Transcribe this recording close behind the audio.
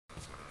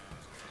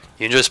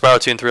You enjoy Spyro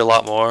 2 and 3 a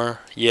lot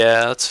more?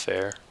 Yeah, that's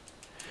fair.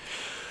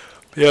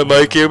 Yeah,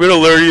 Mikey, I'm gonna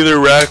learn either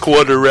Rack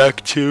 1 or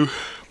Rack 2,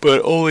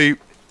 but only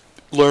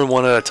learn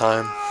one at a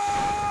time.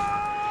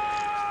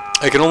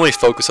 I can only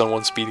focus on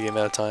one speed game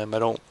at a time.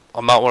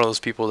 I'm not one of those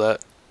people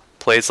that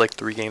plays like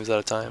 3 games at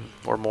a time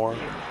or more.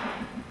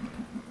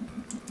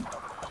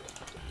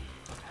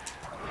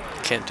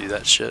 Can't do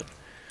that shit.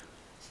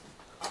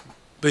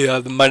 But yeah,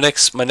 my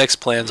next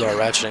plans are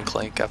Ratchet and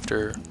Clank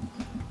after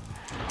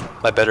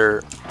my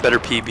better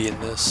PB in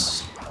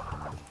this.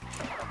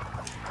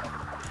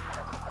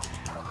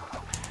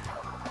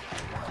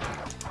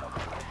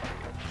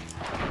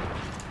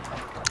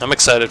 I'm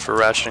excited for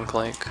Ratchet and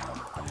Clank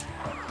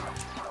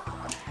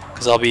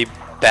because I'll be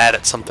bad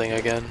at something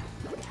again.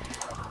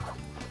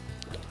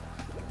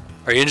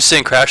 Are you interested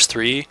in Crash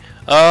 3?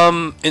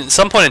 In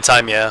some point in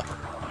time, yeah.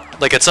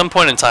 Like at some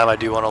point in time, I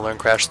do want to learn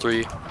Crash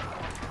 3.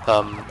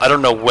 I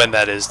don't know when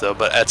that is though,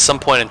 but at some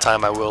point in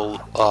time, I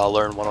will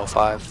learn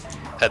 105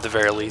 at the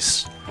very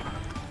least.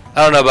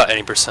 I don't know about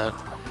any percent.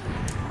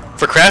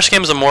 For Crash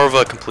games, I'm more of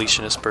a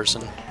completionist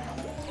person.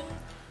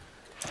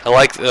 I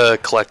like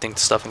collecting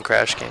stuff in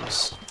Crash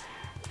games.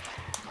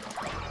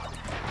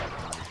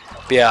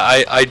 But yeah,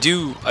 I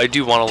do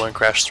want to learn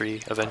Crash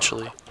 3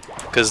 eventually,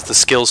 because the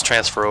skills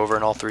transfer over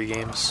in all 3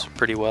 games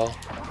pretty well.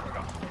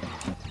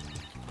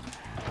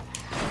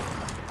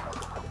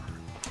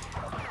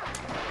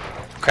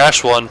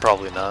 Crash 1,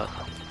 probably not.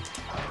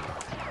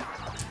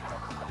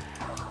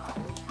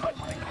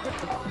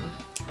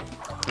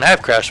 And I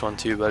have Crash 1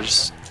 too, but I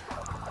just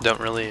don't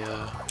really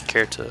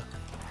care to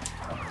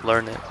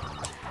learn it.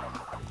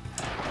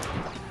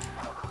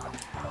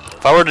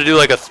 If I were to do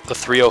like a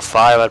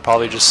 305, I'd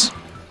probably just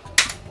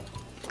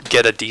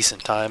get a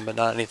decent time, but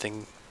not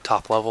anything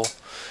top level.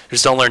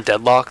 Just don't learn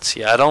Deadlocked.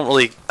 Yeah, I don't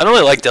really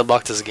like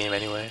Deadlocked as a game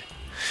anyway.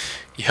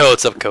 Yo,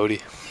 what's up,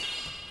 Cody?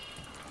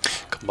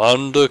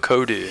 Commander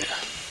Cody.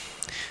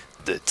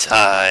 The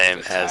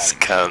time has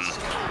come.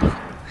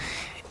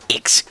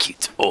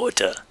 Execute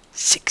Order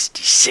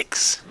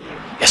 66.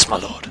 Yes, my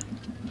lord.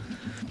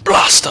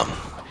 Blast them.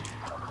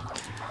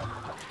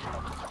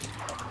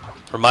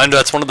 Reminder,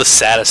 that's one of the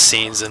saddest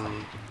scenes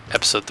in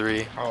episode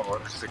 3. Oh,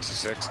 Order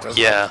 66. Does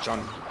yeah. John.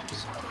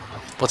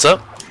 What's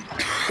up?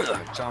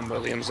 John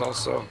Williams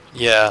also.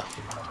 Yeah.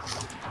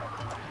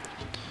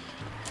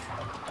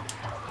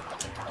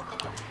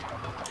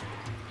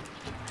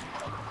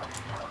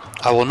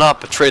 I will not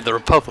betray the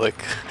Republic.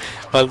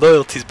 My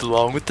loyalties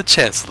belong with the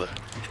Chancellor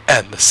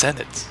and the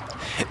Senate.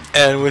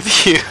 And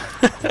with you.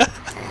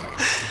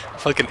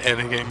 Fucking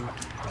Anakin.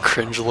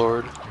 Cringe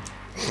lord.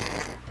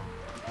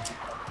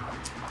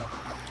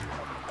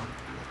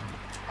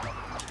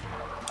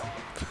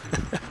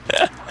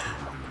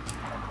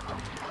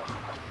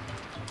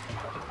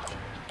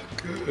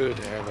 Good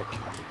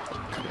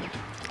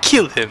Anakin.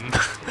 Kill him.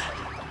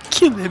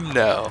 Kill him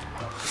now.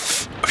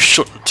 Or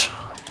shouldn't.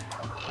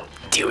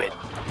 Do it.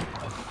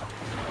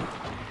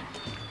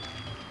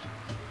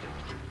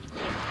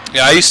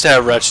 Yeah, I used to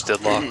have Ratchet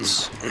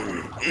Deadlocks.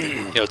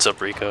 Yo, what's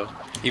up, Rico?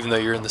 Even though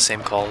you're in the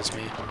same call as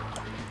me.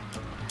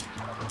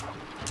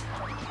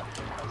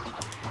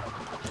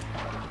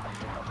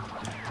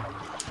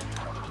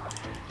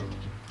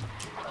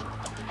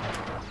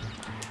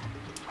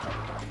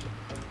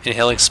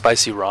 Inhaling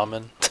spicy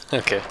ramen.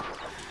 Okay.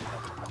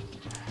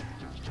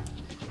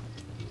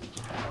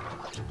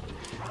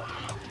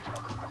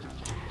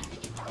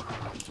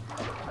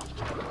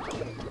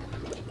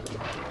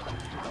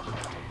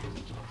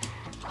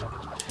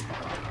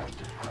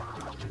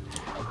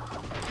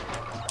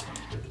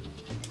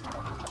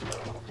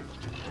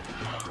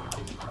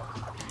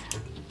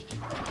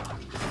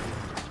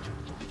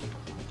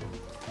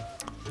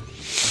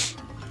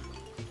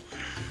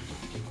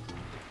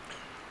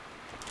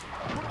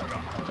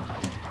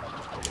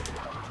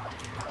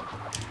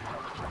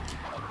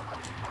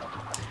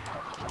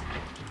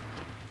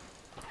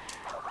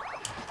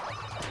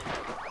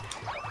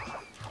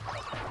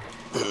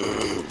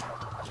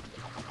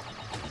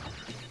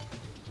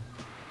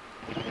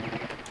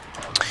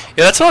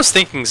 Yeah, that's what I was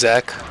thinking,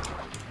 Zach.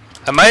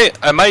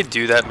 I might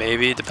do that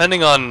maybe,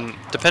 depending on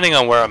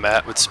where I'm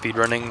at with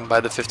speedrunning by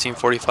the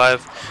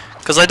 1545,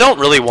 because I don't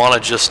really want to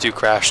just do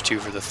Crash 2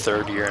 for the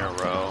 3rd year in a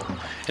row.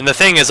 And the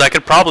thing is, I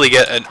could probably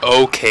get an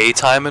okay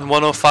time in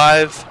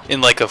 105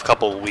 in like a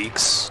couple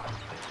weeks,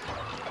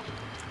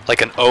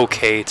 like an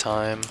okay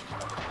time.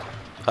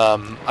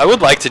 I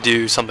would like to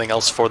do something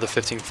else for the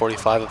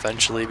 1545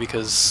 eventually,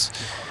 because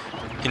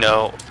you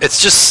know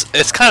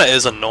it's kind of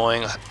is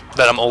annoying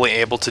that I'm only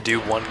able to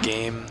do one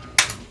game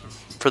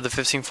for the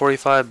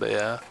 1545, but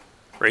yeah.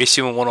 Race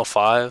you in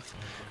 105.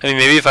 I mean,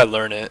 maybe if I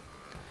learn it.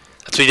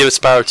 That's what you did with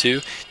Spyro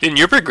 2. Dude,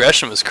 your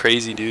progression was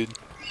crazy, dude.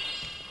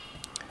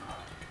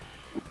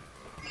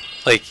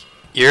 Like,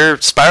 your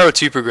Spyro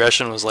 2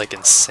 progression was, like,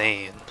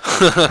 insane.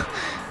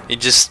 It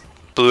just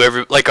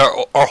blew like,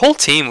 our whole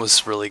team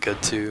was really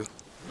good, too.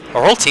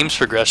 Our whole team's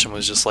progression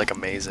was just, like,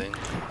 amazing.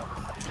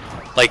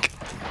 Like,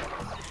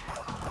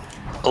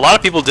 a lot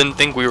of people didn't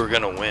think we were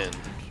gonna win.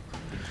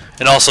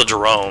 And also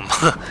Jerome.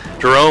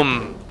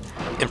 Jerome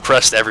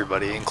impressed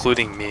everybody,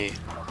 including me.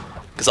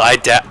 Because I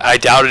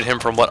doubted him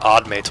from what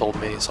Oddmay told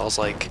me, so I was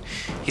like,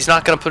 he's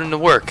not going to put into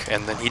work,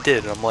 and then he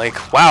did, and I'm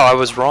like, wow, I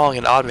was wrong,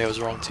 and Oddmay was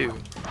wrong too.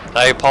 And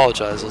I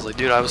apologized. I was like,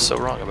 dude, I was so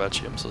wrong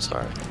about you, I'm so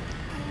sorry.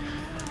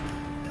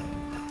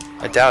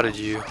 I doubted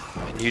you,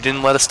 and you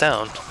didn't let us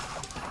down.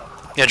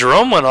 Yeah,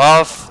 Jerome went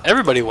off,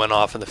 everybody went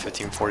off in the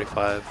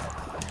 1545.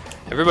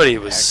 Everybody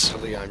was...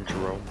 Actually, I'm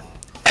Jerome.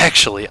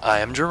 Actually, I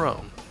am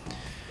Jerome.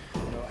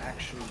 No,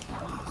 actually.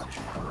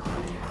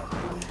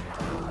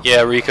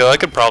 Yeah, Rico, I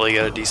could probably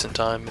get a decent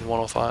time in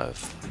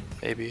 105,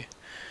 maybe.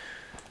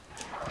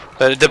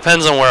 But it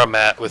depends on where I'm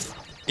at with,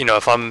 you know,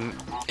 if I'm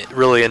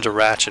really into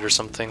Ratchet or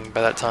something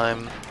by that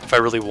time. If I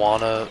really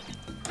wanna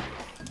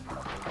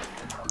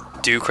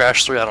do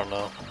Crash 3, I don't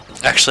know.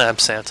 Actually, I'm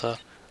Santa.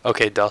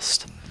 Okay,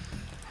 Dust.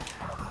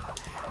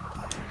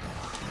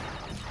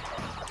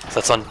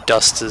 That's on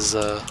Dust's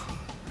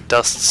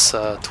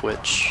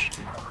Twitch.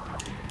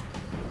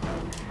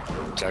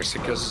 It's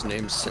actually because his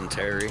name's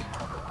Centauri.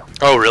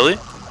 Oh, really?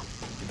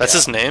 That's Yeah.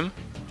 his name?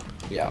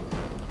 Yeah.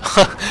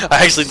 I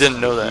actually didn't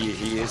know that.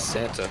 He is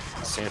Santa.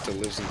 Santa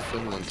lives in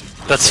Finland.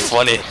 That's He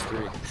funny.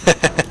 plays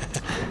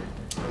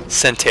PS3.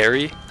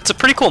 Centauri? It's a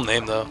pretty cool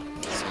name, though.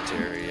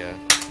 Centauri, yeah.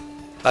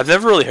 I've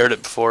never really heard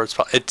it before.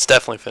 It's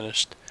definitely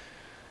finished.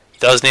 He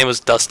thought his name was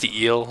Dusty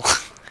Eel.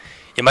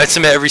 You might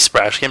submit every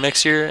Splash game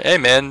next year. Hey,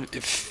 man,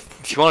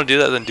 if you want to do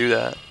that, then do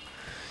that.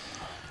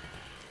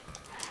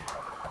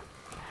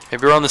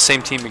 Maybe we're on the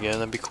same team again.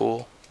 That'd be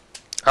cool.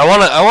 I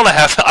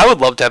would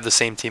love to have the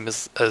same team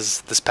as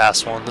this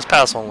past one. This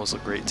past one was a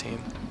great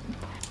team.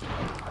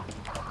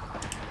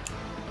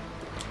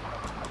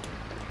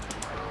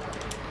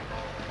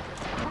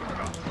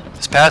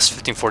 This past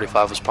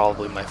 1545 was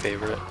probably my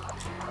favorite.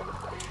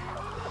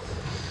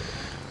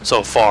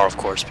 So far, of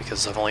course,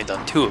 because I've only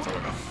done 2 of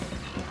them.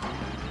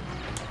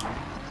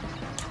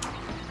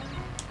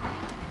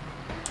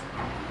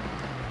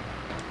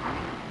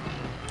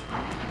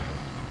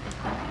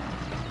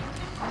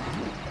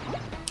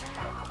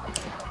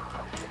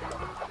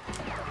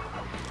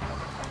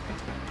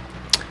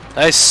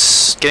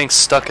 Nice getting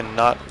stuck and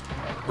not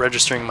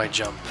registering my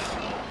jump.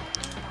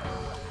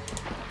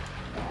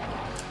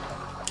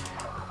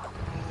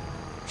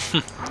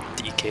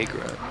 DK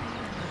Grunt.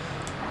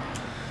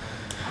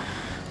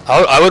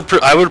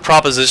 I would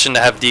proposition to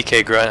have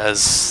DK Grunt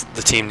as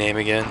the team name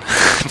again.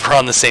 We're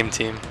on the same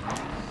team.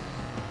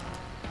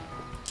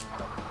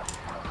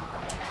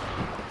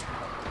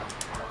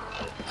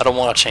 I don't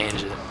want to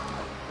change it.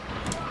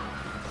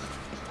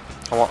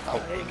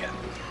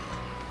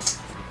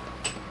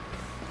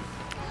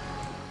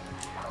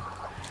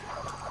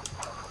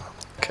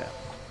 Okay.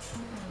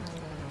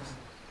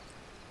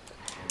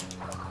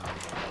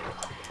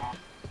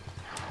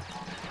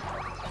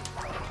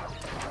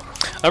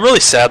 I'm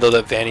really sad though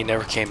that Vanny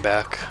never came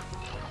back.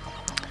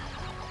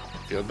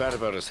 Feel bad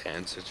about his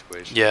hand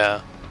situation.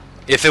 Yeah.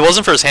 If it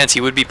wasn't for his hands, he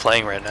would be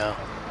playing right now.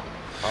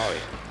 Oh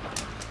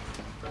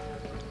yeah.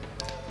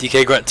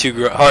 DK Grunt 2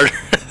 Grunt harder.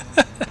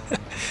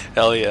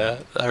 Hell yeah.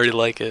 I already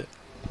like it.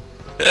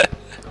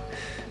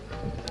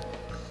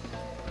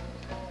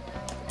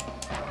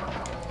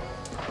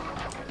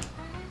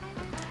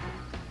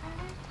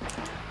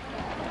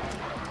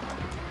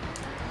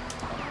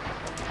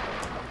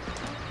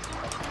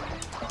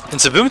 And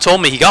Saboom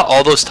told me he got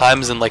all those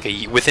times in like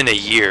within a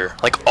year,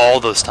 like all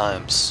those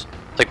times,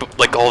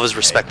 like all of his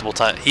respectable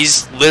time.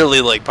 He's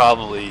literally like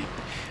probably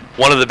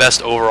one of the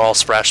best overall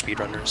Splash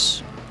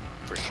speedrunners.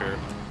 For sure.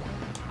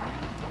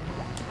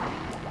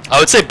 I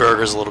would say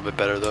Burger's a little bit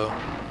better though.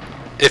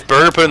 If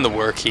Burger put in the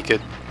work, he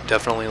could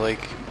definitely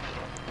like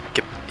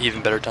get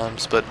even better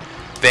times. But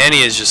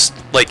Vanny is just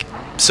like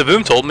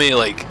Saboom told me,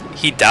 like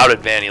he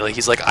doubted Vanny. Like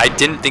he's like, I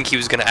didn't think he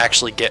was gonna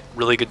actually get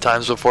really good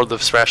times before the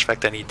Splash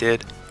Effect, and he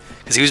did.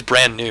 Because he was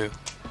brand new.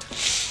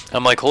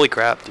 I'm like, holy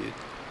crap, dude.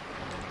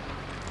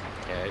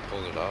 Yeah, he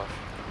pulled it off.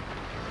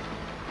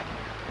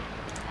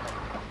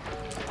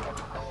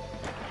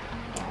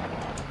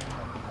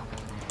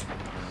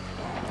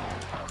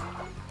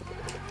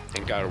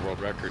 And got a world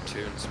record too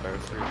in Spire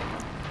 3.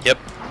 Yep.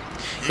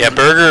 Yeah,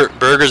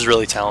 Burger's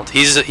really talented.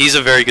 He's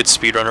a very good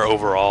speedrunner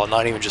overall,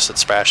 not even just at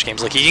Splash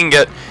games. Like he can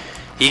get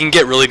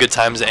really good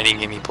times at any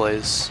game he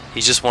plays.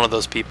 He's just one of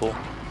those people.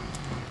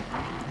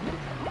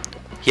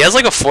 He has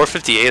like a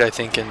 458, I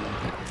think, in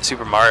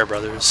Super Mario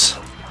Brothers.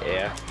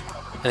 Yeah.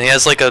 And he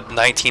has like a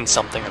 19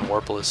 something in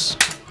Warpless.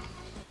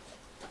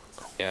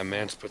 Yeah,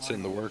 Mance puts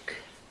in the work.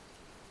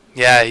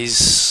 Yeah,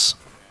 he's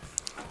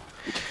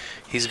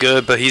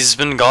good, but he's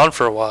been gone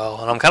for a while,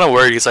 and I'm kind of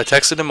worried because I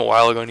texted him a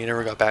while ago and he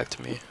never got back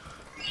to me.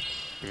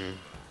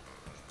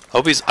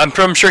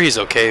 I'm sure he's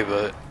okay,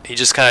 but he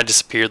just kind of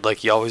disappeared like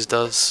he always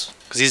does,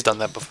 because he's done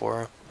that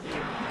before.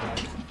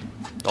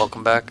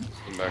 Welcome back.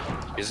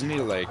 Isn't he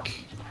like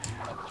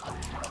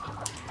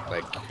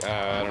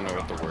I don't know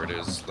what the word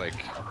is, like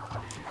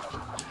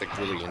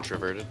really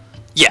introverted?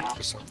 Yeah.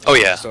 Oh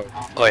yeah. So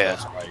Oh yeah.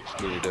 that's why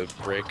he needed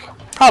a break.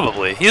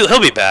 Probably.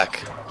 He'll be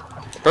back.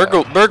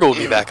 Burger will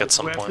be back at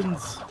some point.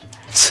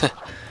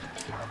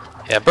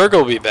 Yeah, Berger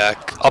will be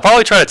back. I'll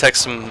probably try to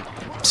text him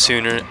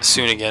soon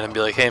again and be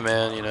like, hey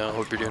man, you know,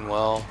 hope you're doing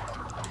well.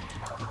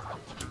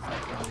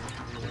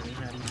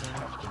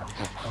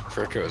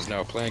 Fricko is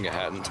now playing a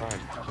Hat in Time.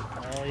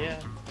 Hell yeah.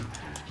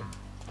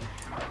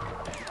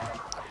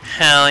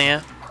 Hell yeah.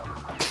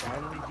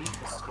 Finally beat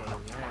this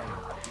game,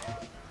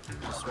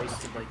 yeah. Just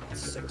wasted like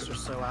 6 or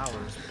so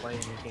hours playing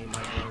a game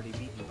I've already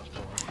beaten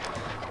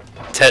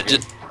before. Ted,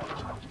 just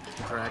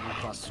Dragon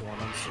Quest 1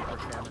 on Super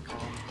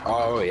Famicom.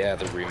 Oh yeah,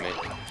 the remake.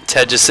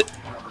 Ted, just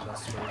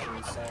Best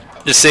version,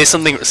 so. say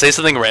something. Say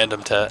something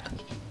random, Ted.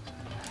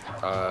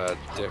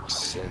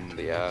 Dicks in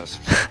the ass.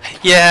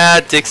 Yeah,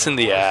 dicks in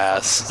the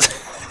ass.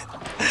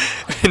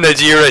 In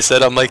Nigeria, I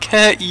said, I'm like,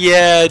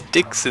 yeah,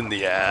 dicks in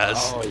the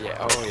ass. Oh yeah,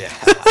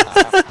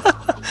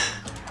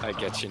 I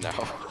get you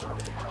now.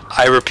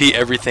 I repeat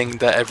everything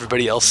that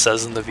everybody else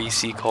says in the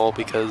VC call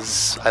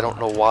because I don't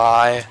know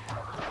why.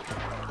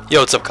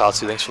 Yo, what's up,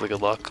 Katsu? Thanks for the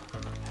good luck.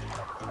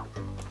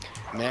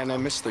 Man, I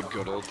miss the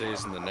good old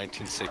days in the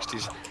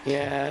 1960s.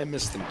 Yeah, I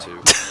miss them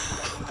too.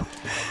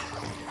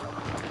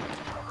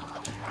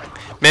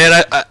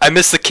 Man, I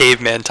miss the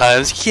caveman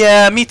times.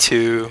 Yeah, me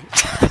too.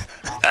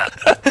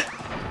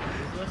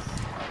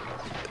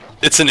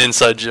 It's an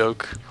inside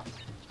joke.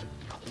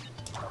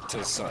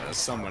 To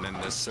someone in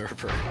this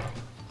server.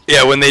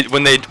 Yeah, when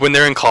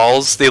they're in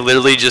calls, they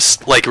literally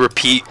just like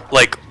repeat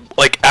like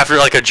after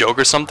like a joke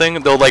or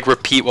something, they'll like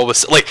repeat what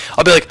was like.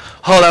 I'll be like,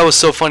 "Oh, that was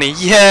so funny."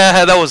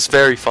 Yeah, that was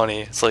very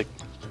funny. It's like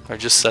I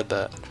just said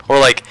that. Or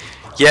like,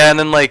 yeah, and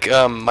then like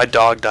my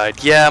dog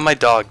died. Yeah, my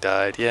dog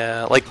died.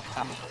 Yeah, like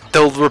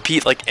they'll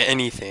repeat like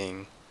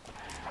anything.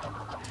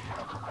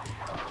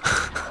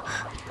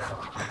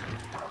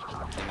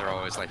 And they're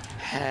always like,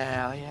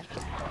 hell yeah.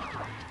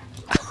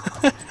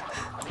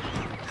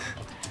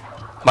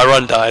 My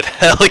run died.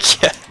 Hell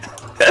yeah.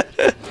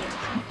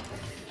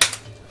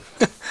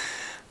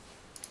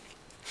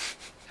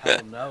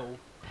 Hell no.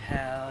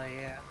 Hell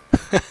yeah.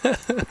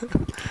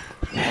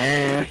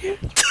 Hell yeah.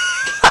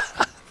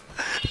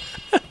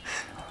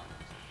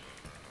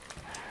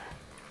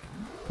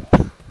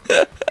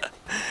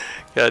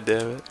 God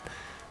damn it.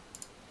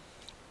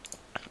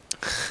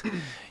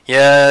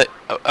 Yeah,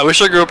 I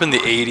wish I grew up in the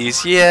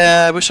 80s.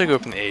 Yeah, I wish I grew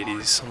up in the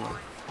 80s. I'm like,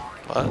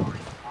 what?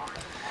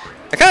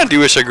 I kind of do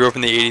wish I grew up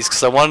in the 80s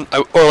because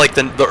or like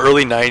the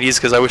early 90s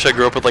because I wish I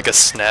grew up with like a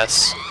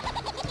SNES.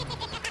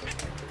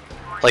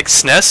 Like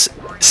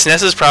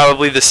SNES is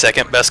probably the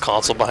second best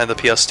console behind the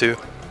PS2.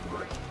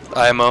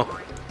 IMO.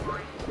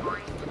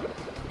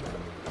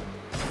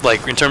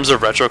 Like in terms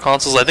of retro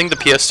consoles, I think the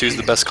PS2 is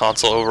the best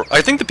console over.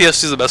 I think the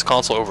PS2 is the best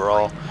console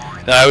overall.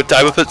 And I would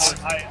put.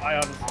 I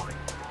honestly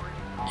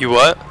think. You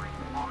what?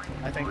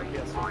 I think the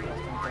PS2 is the best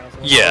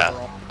console Yeah,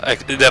 overall.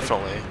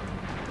 definitely.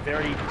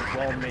 Very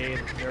well made,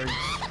 very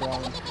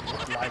strong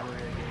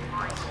library of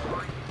games.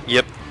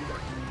 Yep.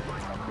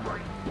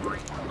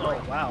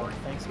 Oh wow,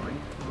 thanks man.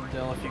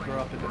 Dill, if you grew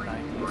up in the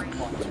 90s,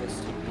 plot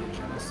twist would be a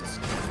Genesis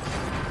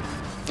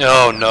game.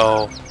 Oh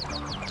no.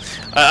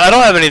 I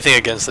don't have anything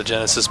against the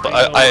Genesis, but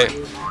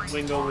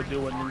Wingo would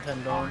do what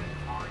Nintendo.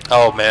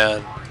 Oh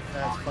man.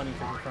 That's funny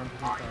because it's from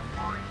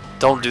Nintendo.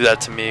 Don't do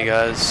that to me, I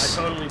guys.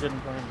 totally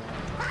didn't blame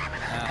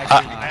that.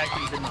 I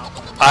actually did not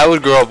blame that. I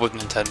would grow up with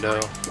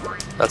Nintendo.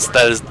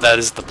 That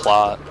is the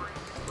plot.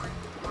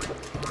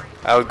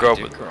 I would grow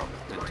up with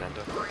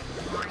Nintendo.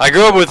 I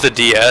grew up with the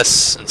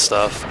DS and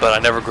stuff, but I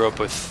never grew up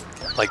with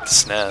like the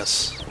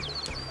SNES.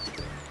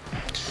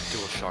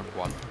 DualShock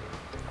 1.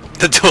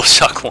 The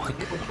DualShock 1.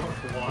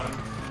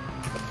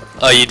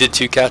 Oh, you did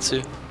too,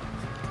 Katsu?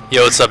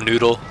 Yo, what's up,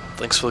 Noodle?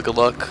 Thanks for the good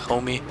luck,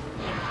 homie.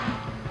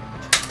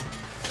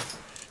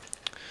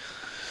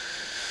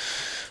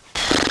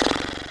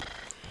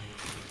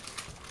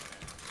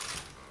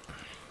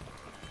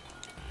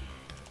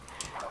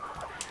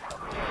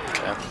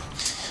 Okay.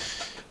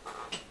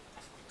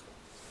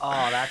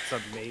 Oh, that's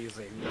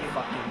amazing. The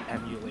fucking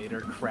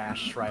emulator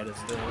crashed right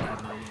as the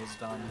ending was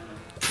done.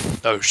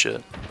 Oh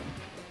shit.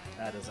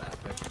 That is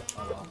epic.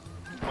 Oh well.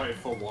 Wait,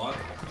 for what?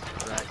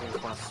 Dragon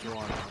Quest 1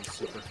 on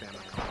Super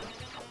Famicom.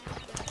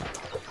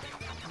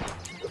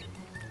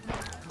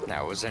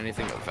 Now, was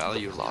anything of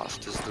value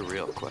lost is the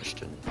real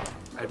question.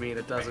 I mean,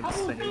 it doesn't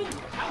say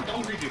How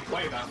long did you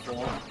play that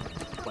for?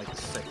 like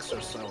 6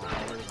 or so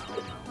hours. I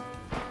don't know.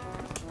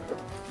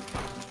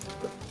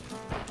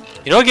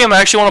 You know what game I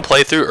actually want to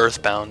play through?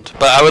 Earthbound.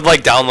 But I would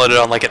like download it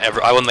on like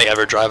I wouldn't like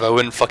EverDrive. I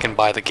wouldn't fucking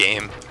buy the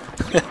game.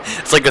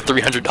 It's like a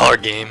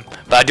 $300 game.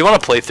 But I do want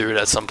to play through it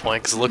at some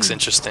point because it looks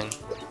interesting. Is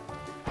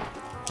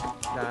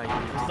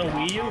the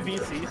Wii U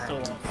VC still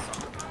on?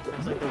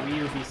 It's like the Wii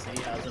U VC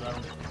has it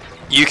on.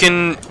 You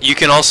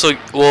can also,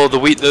 well,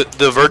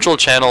 the virtual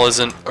channel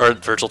isn't, or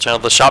virtual channel,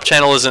 the shop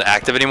channel isn't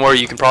active anymore.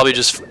 You can probably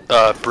just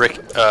brick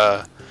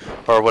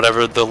or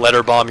whatever, the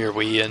letter bomb your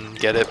Wii and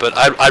get it. But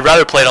I'd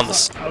rather play it on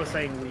the. I was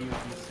saying Wii U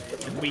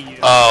VC. Wii U.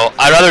 Oh,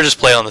 I'd rather just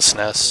play it on the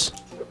SNES.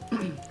 New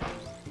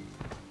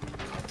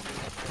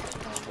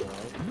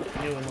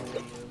and the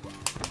Wii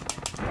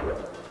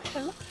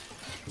U.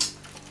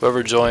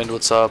 Whoever joined,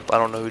 what's up? I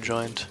don't know who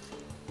joined.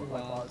 My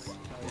boss.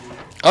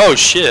 Oh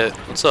shit!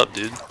 What's up,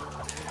 dude? This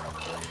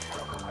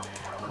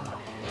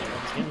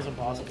game is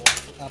impossible.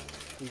 Up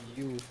to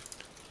you.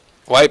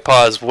 White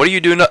pause. What are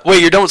you doing?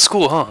 Wait, you're done with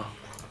school, huh?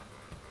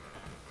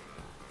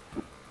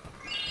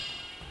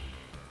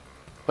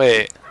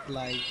 Wait,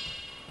 Like,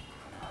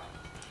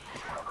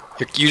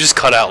 you just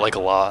cut out like a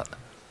lot.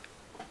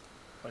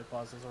 White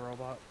Paws is a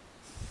robot.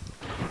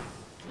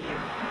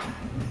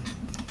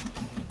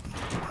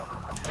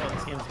 Oh,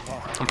 this game's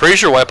impossible. I'm pretty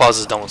sure White pause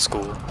is done with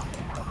school.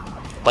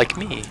 Like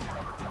me.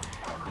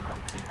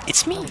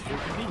 It's me.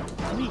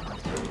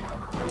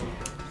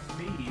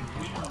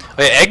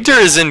 Wait, Egder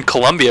is in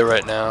Colombia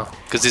right now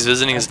because he's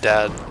visiting his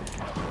dad.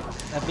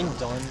 I've been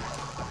done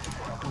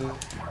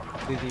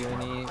with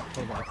uni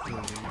for like 2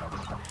 weeks.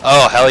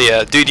 Oh hell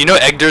yeah, dude! You know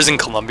Egder's in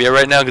Colombia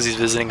right now because he's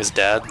visiting his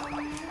dad. Oh,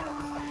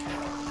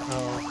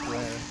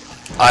 where?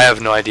 I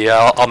have no idea.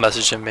 I'll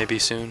message him maybe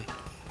soon.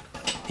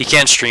 He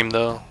can't stream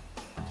though,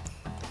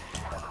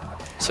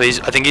 so I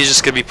think he's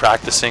just gonna be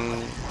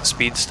practicing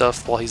speed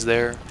stuff while he's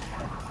there.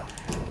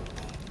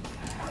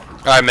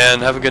 All right, man.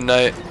 Have a good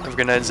night. Have a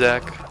good night,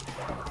 Zach.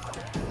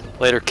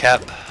 Later,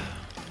 Cap.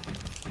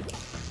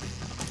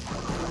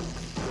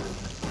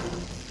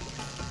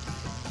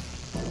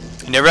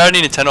 You never had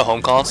any Nintendo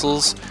home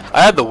consoles?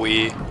 I had the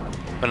Wii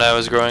when I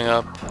was growing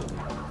up,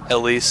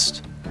 at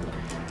least.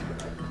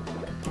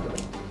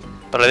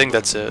 But I think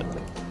that's it.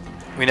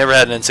 We never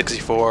had an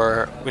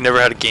N64. We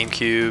never had a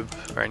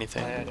GameCube or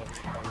anything. I had a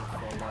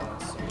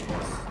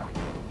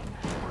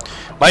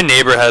My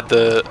neighbor had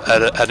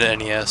an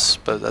NES,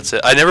 but that's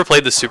it. I never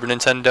played the Super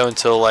Nintendo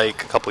until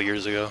like a couple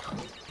years ago.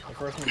 The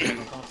first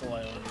Nintendo console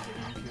I owned was a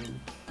GameCube.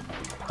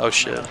 Oh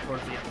shit.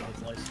 Towards the end of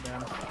its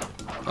lifespan.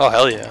 Oh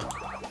hell yeah.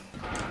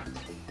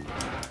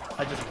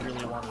 I just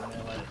really wanted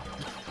Melee.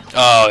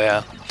 Oh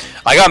yeah.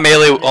 I got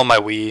Melee on my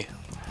Wii.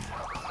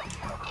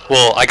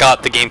 Well, I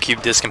got the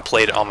GameCube disc and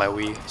played it on my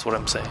Wii. That's what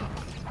I'm saying.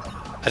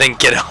 I didn't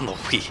get it on the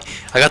Wii.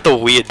 I got the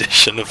Wii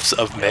edition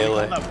of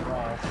Melee.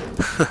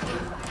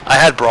 I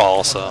had Brawl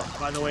also.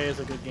 By the way, it's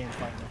a good game.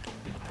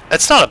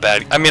 That's not a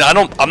bad. I mean,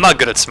 I'm not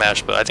good at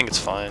Smash, but I think it's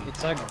fine.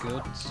 It's a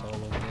good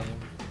solo game.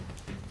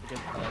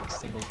 Good like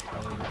single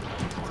player.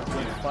 It's a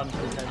good, fun,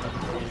 competitive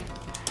game.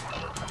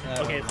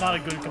 Okay, it's not a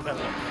good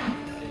competitive game.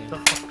 It's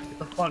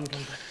a fun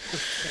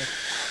competitive game.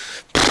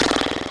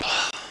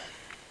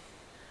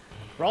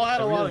 Brawl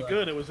had a lot of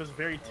good, it was just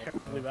very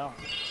terribly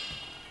balanced.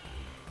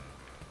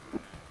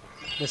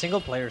 The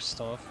single player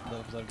stuff,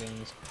 those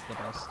games, the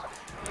best.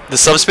 The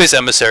Subspace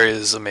Emissary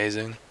is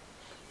amazing.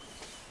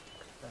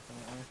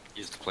 Definitely.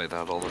 Used to play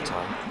that all the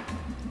time.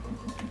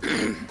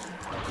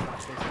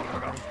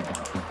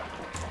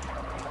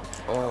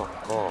 Oh.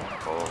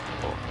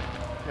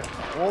 Yeah.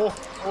 Oh.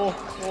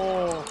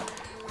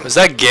 Was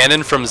that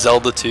Ganon from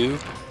Zelda 2?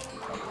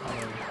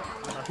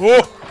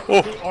 It's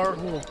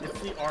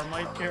the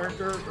Armite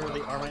character, or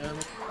the Armite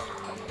enemy.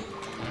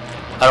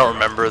 I don't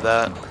remember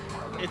that.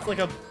 It's like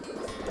a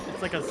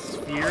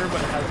sphere, but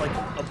it has like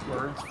a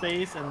bird's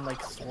face and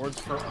like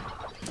swords for.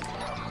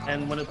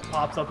 And when it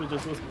pops up, it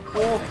just goes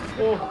oh.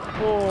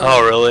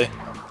 Oh really?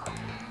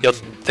 Yo,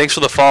 thanks for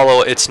the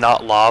follow. It's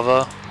not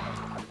lava.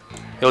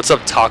 Yo, what's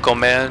up, Taco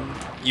Man?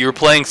 You were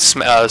playing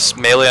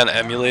Melee on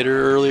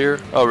emulator earlier.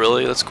 Oh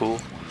really? That's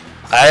cool.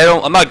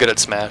 I'm not good at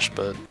Smash,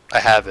 but I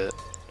have it.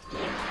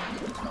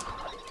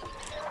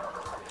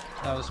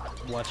 I was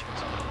watching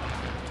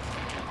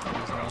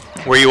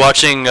something. Were you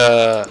watching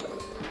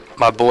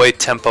my boy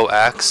Tempo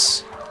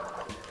Axe?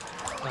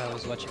 I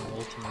was watching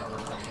Ultimate.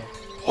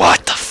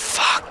 What the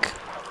fuck?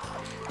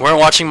 You weren't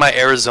watching my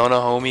Arizona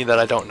homie that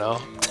I don't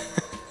know?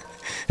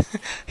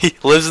 He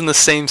lives in the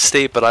same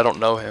state, but I don't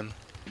know him.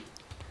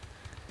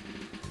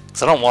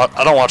 Cause I don't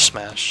watch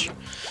Smash.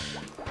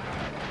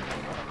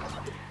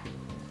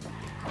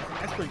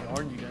 Actually,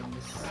 yarn you guys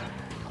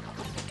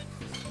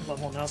this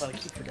level now that I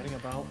keep forgetting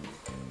about.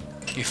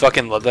 You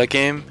fucking love that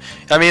game?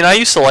 I mean, I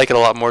used to like it a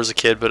lot more as a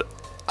kid, but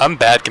I'm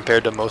bad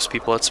compared to most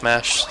people at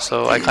Smash,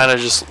 so I kind of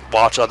just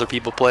watch other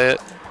people play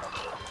it.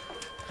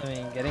 I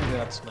mean, getting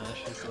good at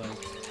Smash is like,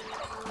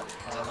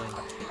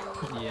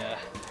 yeah.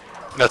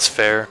 That's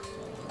fair.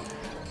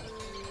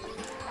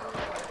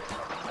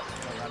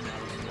 I'm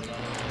not even good at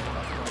it.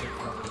 I've played it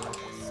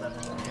for 7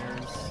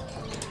 years.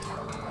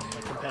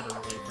 Like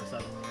competitively for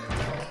 7 years.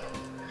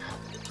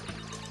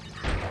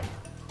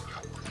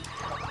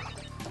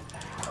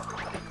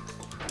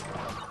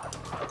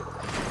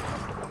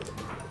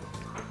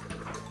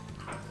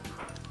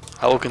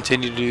 I will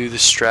continue to do the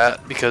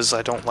strat because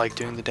I don't like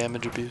doing the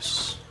damage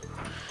abuse.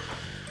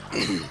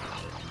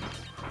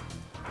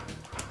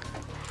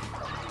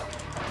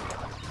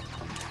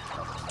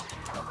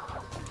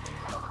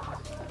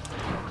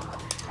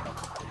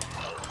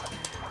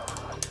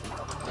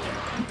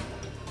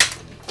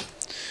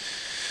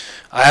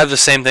 I have the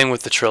same thing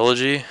with the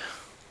trilogy.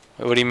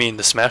 Wait, what do you mean,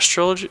 the Smash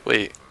trilogy?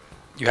 Wait,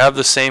 you have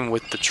the same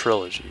with the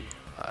trilogy.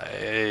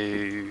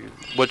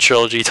 What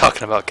trilogy are you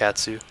talking about,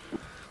 Katsu?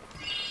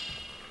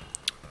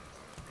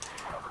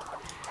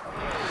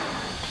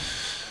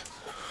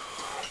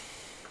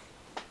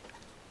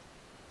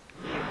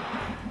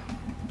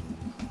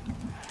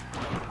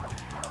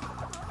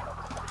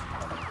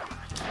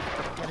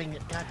 getting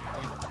it. God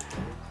damn it.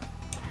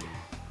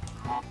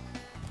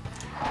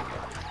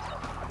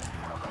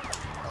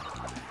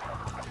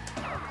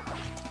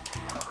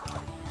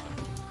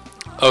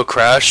 Oh,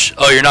 Crash?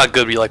 Oh, you're not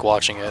good, but you like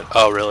watching it.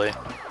 Oh, really?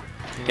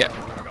 Yeah.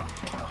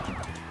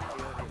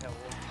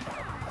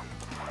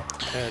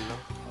 Hello.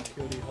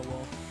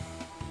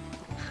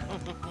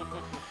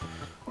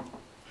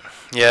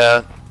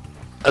 Yeah.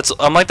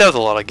 I'm like that with a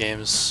lot of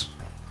games.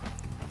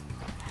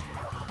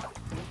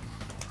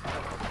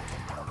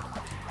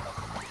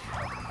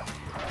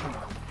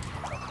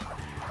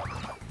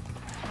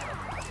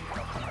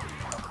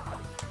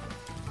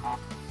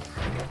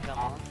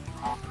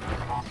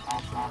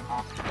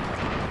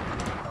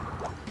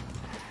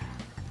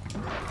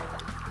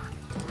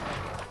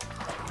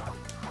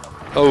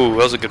 Oh, that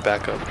was a good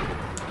backup.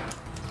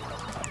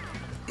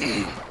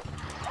 Tomorrow,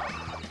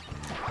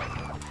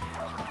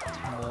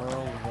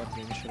 what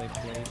game should I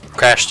play?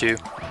 Crash 2.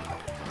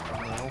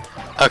 No.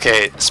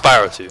 Okay,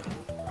 Spyro 2. Okay.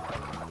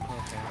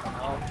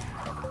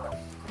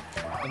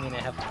 I mean, I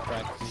have to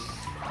practice.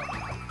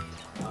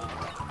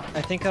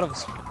 I think out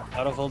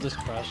of all these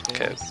Crash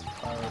games, Okay.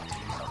 Spyro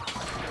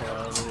 2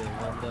 is probably the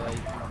one that I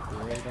feel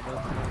great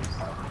about the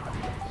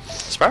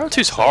most. Spyro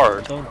 2's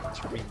hard. I don't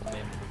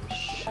remember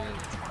shit.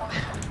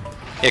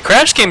 Yeah,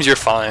 Crash games you're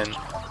fine.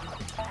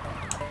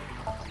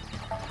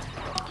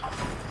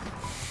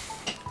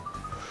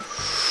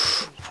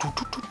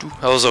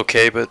 That was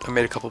okay, but I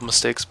made a couple of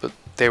mistakes, but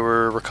they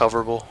were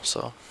recoverable,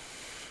 so.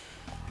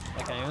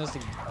 Like, I honestly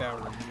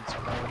barely beat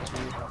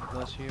Spyro 2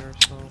 last year,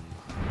 so.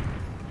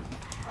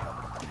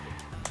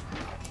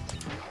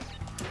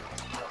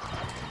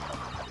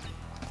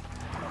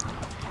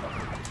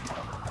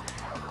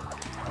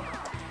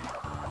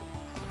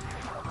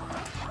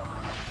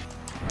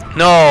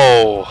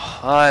 No!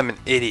 I'm an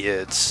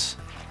idiot.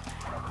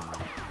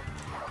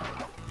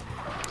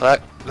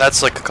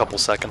 That's like a couple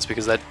seconds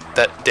because that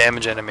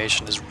damage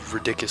animation is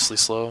ridiculously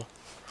slow.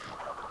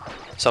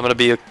 So I'm gonna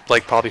be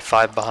like probably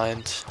 5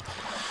 behind.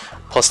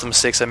 Plus the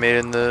mistakes I made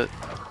in the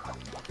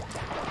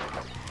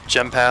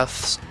gem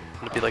paths. I'm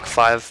gonna be like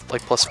 5,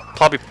 like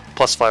probably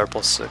plus 5 or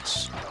plus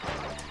 6.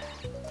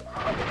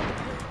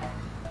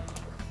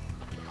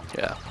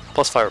 Yeah,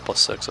 plus 5 or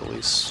plus 6 at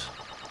least.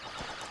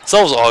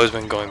 Zelda's always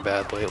been going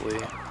bad lately.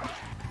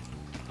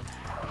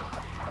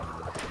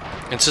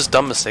 It's just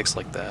dumb mistakes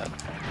like that.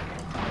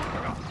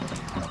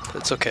 But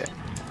it's okay.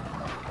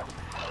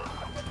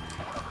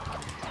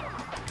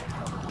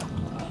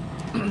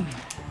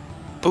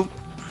 Boop.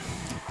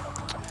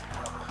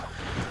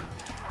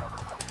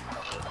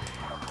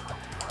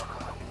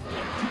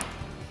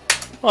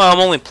 Well, I'm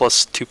only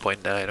plus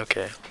 2.9,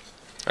 okay.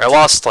 I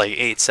lost like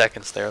 8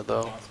 seconds there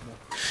though.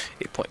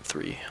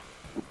 8.3.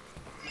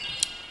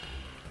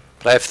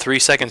 But I have 3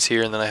 seconds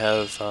here, and then I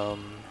have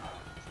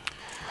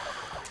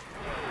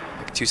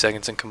like 2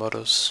 seconds in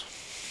Komodos.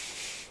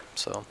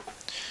 So.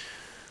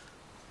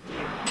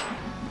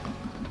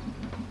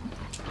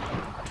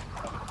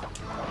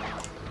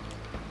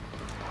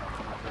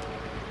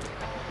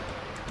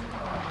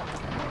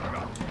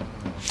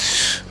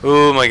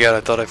 Oh my god,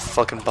 I thought I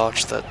fucking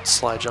botched that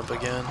slide jump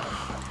again.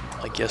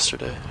 Like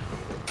yesterday.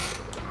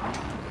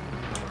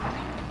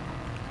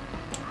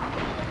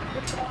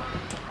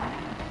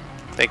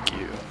 Thank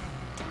you.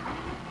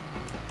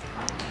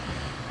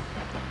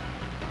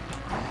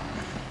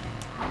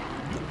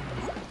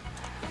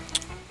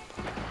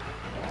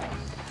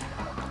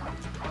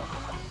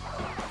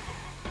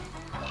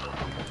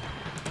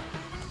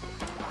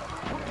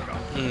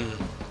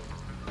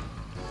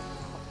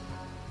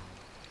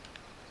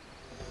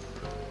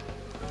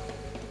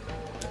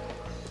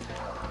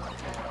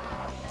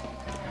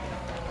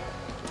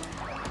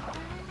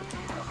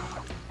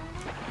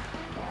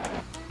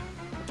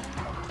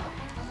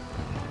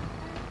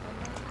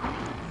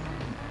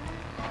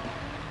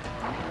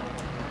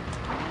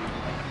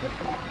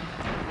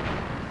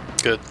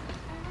 Good.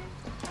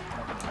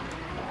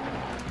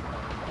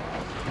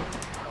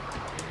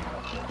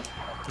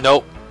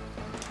 Nope.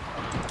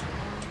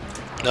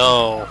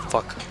 No,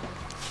 fuck.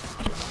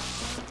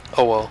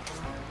 Oh well.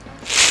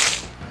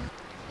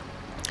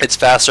 It's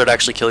faster to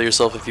actually kill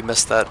yourself if you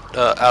miss that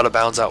out of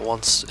bounds at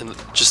once,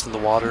 just in the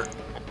water.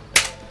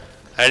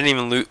 I didn't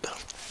even loot.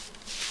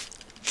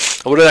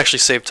 I would have actually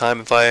saved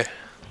time if I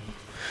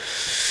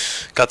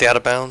got the out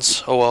of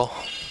bounds. Oh well.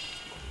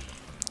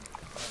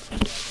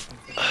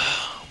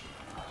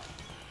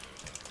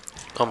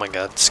 Oh my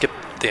god, skip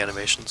the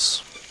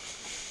animations.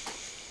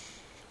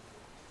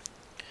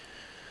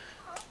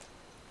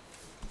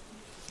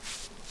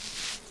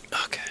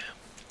 Okay.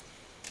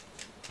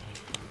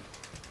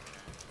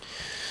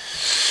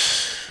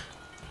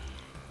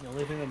 The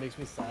only thing that makes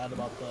me sad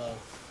about the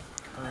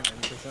current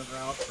N%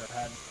 route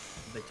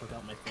they took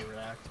out my favorite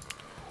act.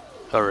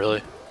 Oh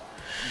really?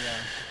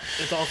 Yeah.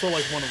 It's also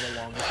like one of the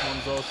longest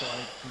ones though, so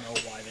I know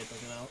why they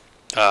took it out.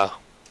 Ah.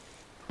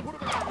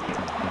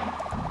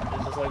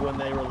 It's just like when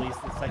they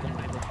released the second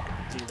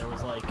Bandicoot, there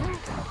was like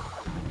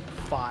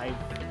 5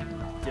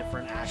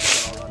 different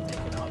acts that all got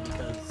taken out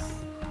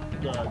because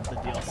the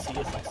DLC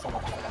is like so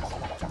much faster.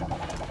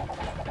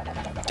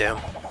 Damn.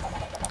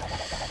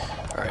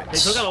 Alright. They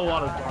took out a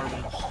lot of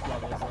garbage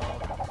levels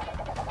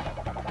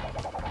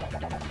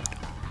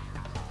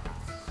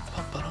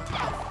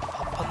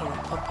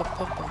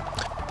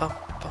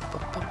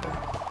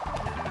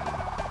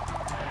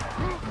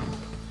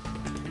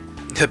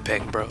The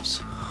Bang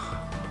Bros.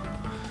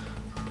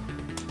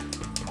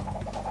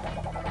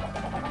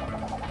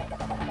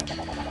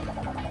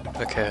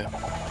 Okay.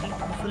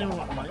 What's the name of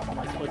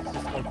my split is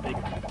just called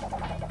bigger.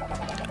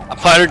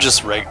 Mine are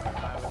just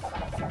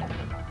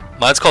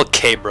Mine's called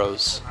K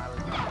Bros. I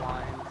was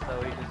blind,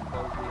 so he just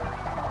closed the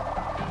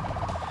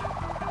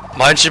arena.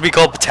 Mine should be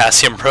called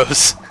Potassium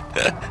Bros.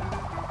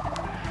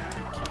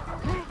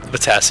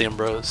 Potassium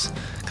Bros.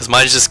 Because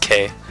mine's just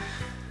K.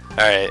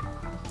 Alright.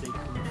 Big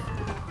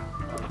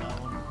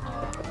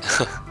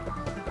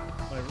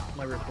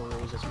my Rip Roll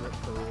is just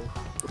Rip Roll.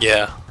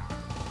 Yeah.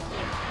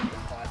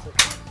 Classic.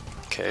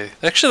 Okay.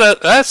 Actually,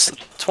 that's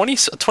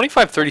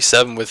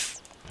 25-37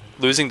 with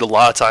losing a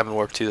lot of time in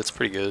Warp 2. That's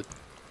pretty good.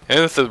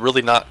 And with a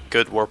really not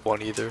good Warp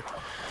 1 either.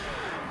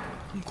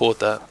 I'm cool with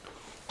that.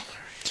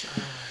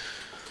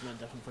 Not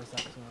definitely first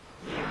episode.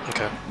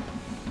 Okay.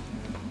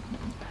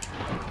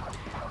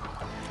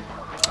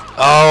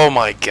 Oh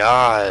my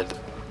god.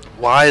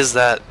 Why is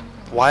that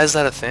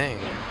a thing?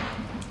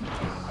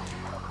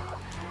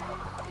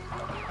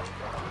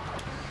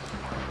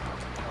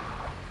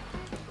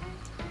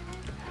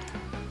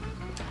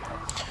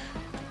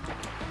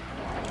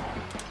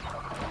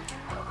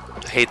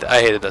 I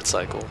hated that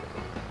cycle.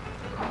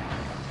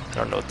 I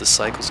don't know what this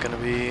cycle's gonna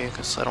be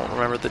because I don't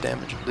remember the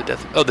damage. The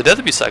death. Oh, the death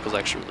abuse cycle's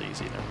actually really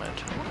easy. Never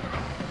mind.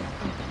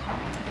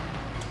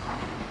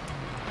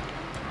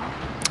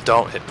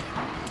 Don't hit me.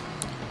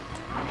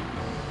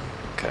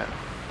 Okay.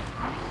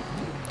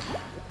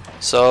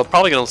 So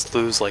probably gonna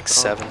lose like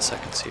 7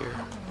 seconds here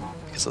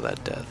because of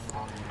that death.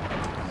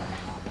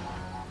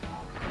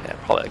 Yeah,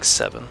 probably like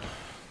 7.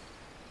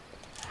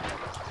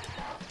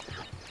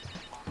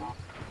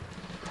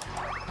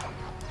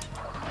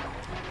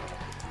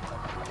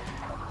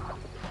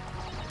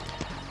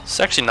 It's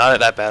actually not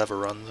that bad of a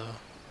run though.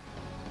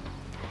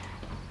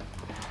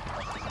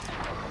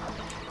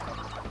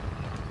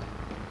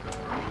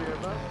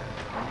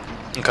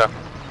 Okay.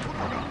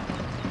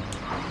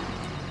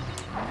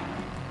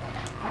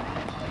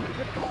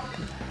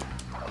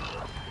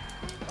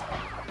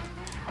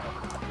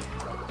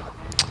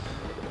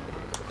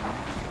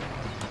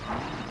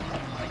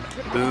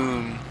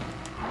 Boom.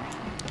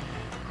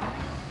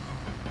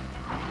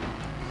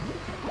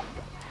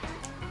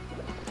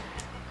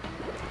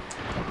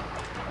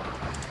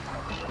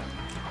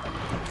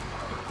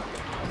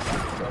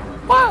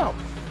 Wow.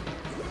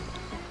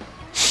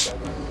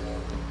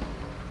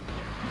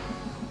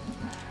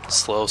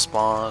 Slow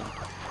spawn.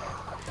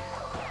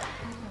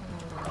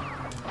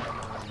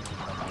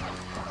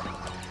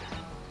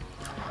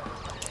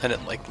 I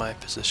didn't like my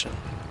position.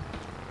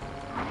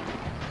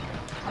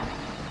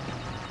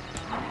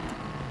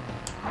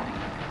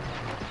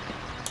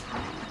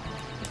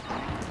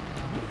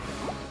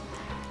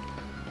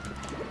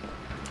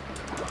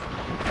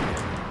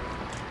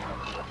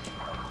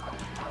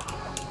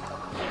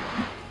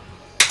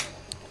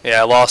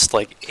 Yeah, I lost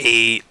like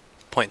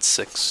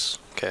 8.6.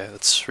 Okay,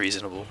 that's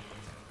reasonable.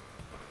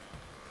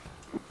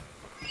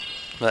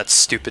 That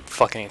stupid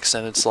fucking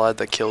extended slide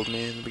that killed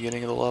me in the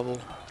beginning of the level.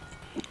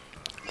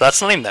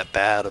 That's not even that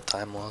bad of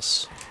time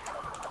loss.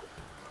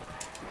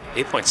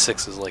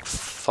 8.6 is like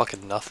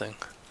fucking nothing.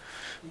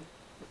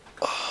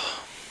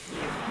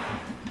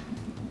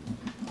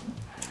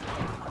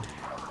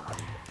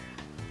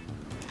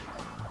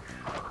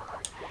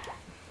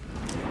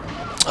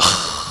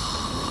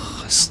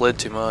 I slid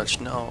too much,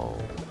 no.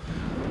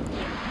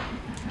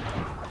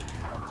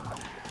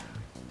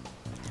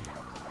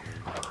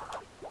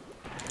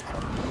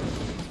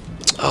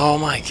 Oh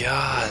my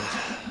god.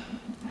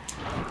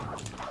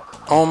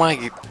 Oh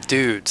my,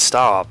 dude,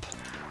 stop.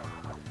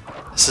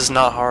 This is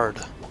not hard.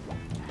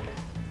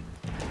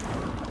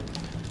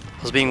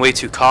 I was being way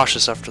too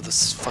cautious after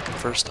this fucking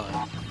first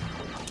time.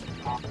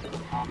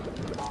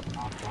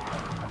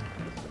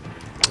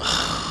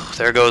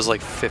 There goes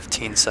like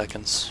 15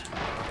 seconds.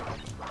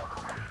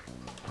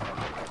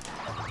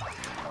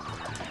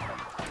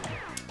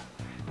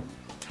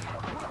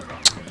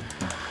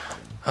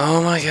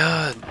 Oh my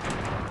god.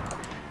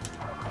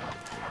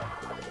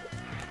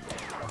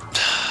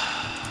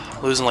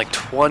 Losing like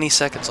 20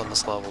 seconds on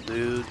this level,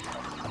 dude.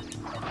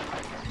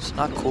 It's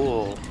not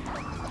cool.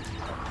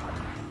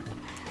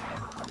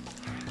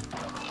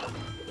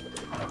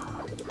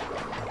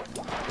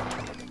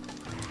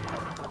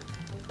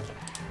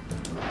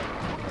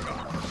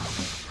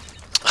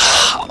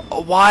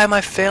 Why am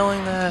I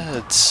failing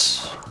that?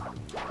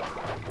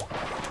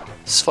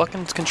 This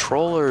fucking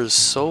controller is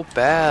so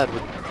bad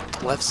with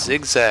the left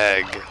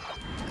zigzag.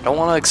 I don't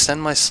want to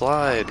extend my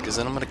slide because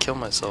then I'm gonna kill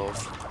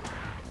myself.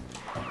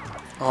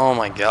 Oh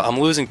my god, I'm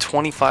losing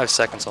 25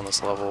 seconds on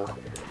this level.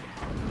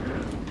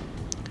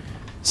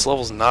 This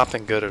level's not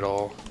been good at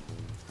all.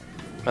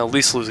 I'm at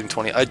least losing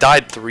 20. I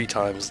died 3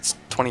 times. It's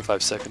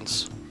 25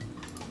 seconds.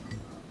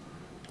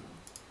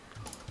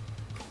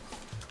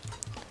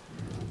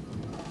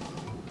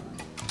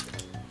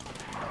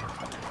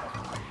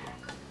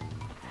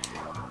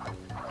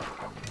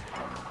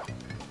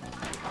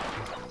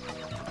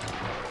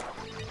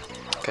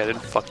 Okay, I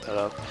didn't fuck that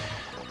up.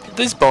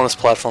 These bonus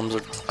platforms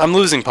are... I'm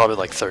losing probably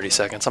like 30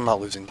 seconds. I'm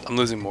not losing... I'm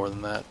losing more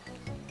than that.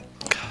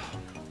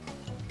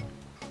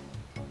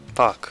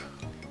 Fuck.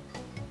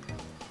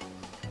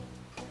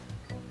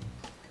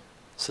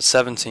 So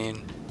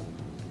 17.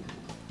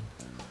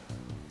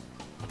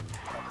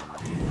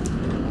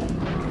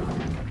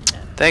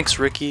 Thanks,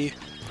 Ricky,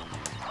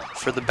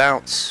 for the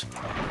bounce.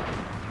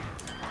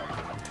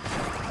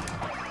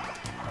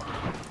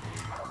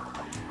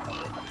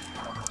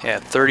 Yeah,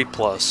 30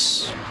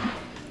 plus.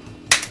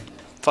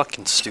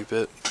 Fucking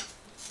stupid.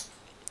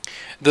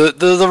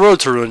 The road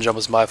to ruin jump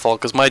was my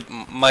fault because my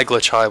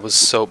glitch high was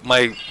so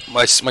my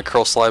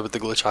curl slide with the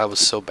glitch high was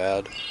so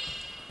bad.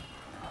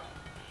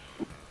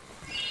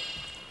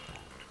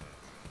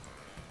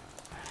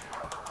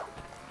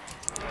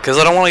 Because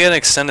I don't want to get an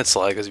extended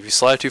slide, because if you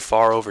slide too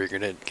far over, you're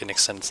going to get an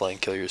extended slide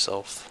and kill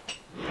yourself.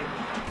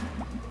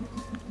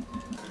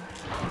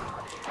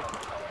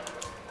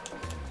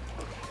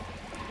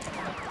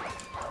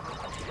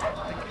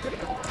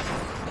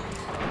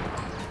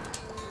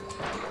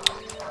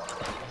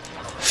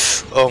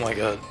 Oh my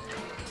god.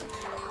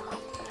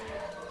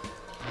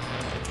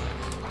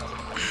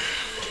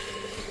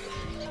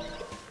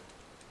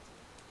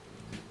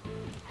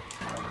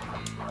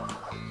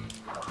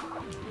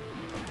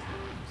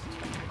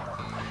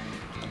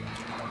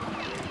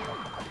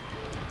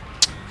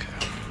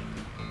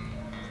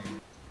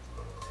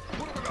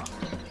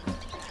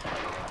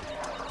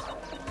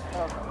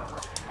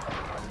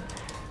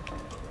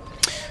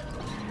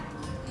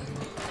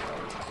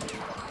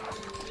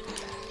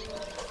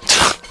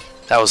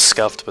 That was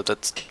scuffed, but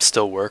that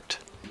still worked.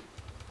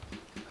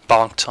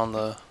 Bonked on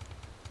the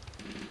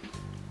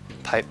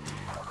pipe.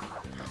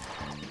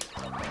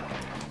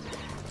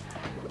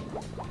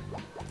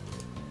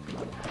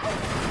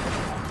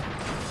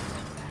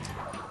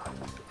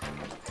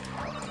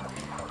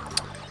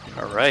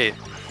 Alright.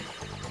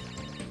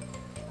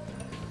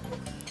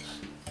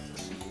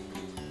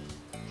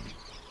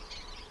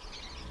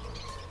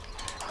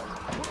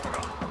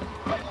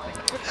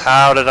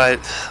 How did I...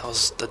 That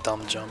was the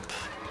dumb jump.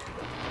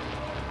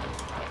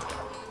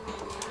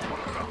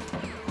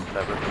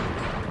 Whatever.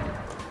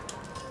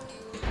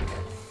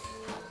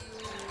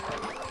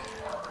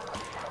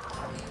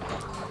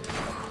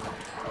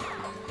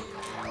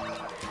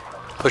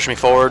 Push me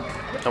forward.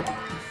 Nope.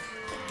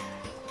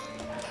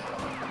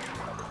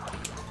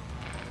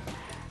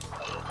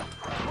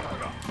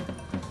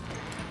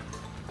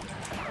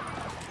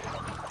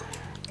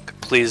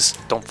 Please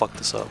don't fuck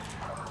this up.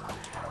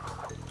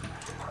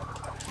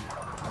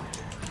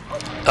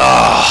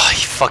 Ah,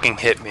 he fucking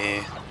hit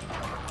me.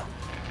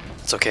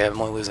 It's okay,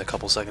 I'm only losing a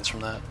couple seconds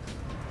from that.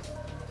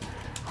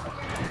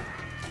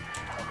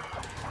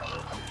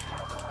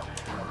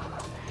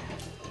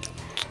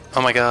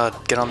 Oh my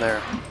god, get on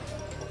there.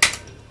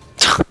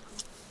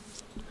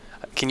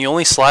 Can you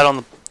only slide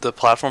on the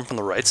platform from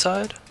the right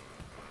side?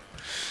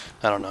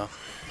 I don't know.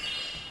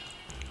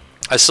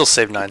 I still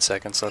saved 9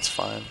 seconds, so that's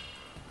fine.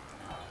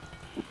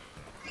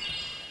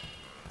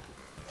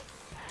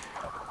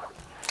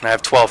 I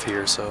have 12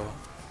 here, so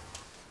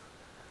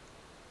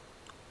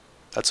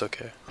that's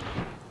okay.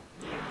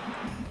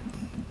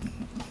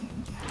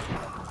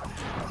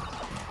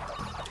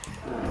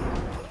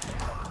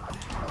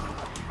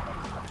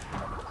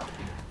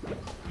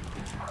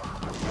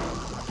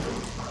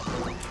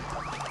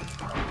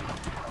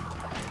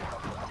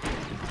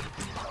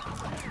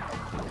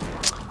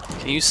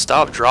 Can you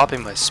stop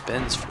dropping my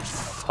spins for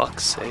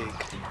fuck's sake?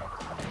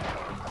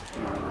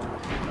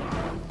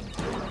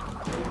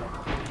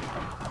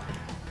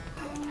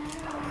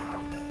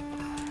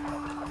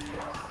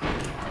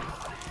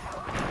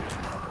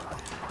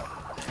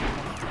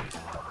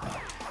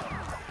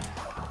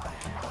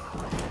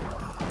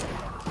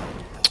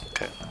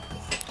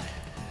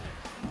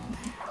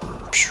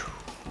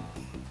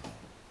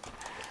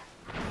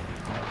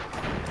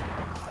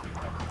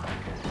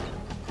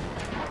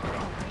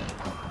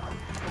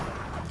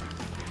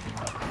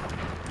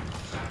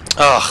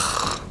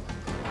 Ugh.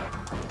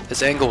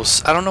 His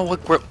angles. I don't know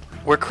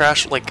where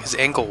Crash, like, his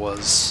angle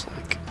was.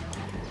 Like,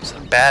 it's a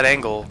bad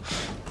angle.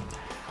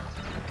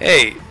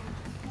 Hey.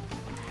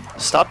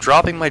 Stop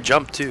dropping my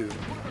jump, too.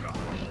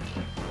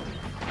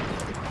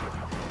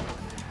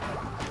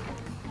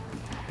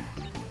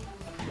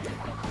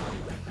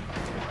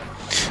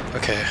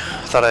 Okay.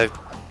 I thought I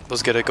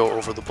was gonna go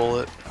over the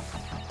bullet.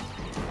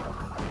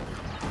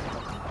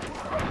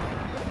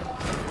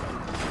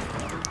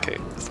 Okay,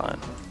 fine.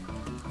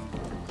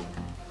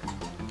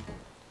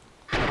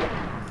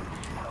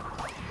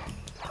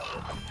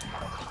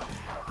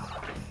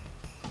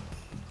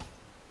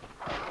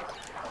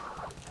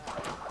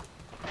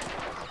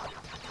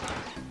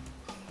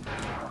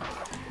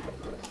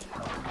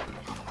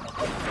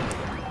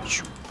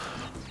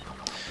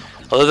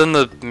 Other than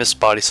the missed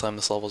body slam,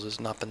 this level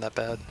has not been that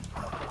bad.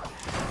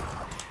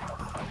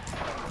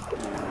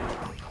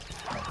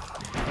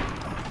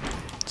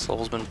 This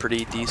level's been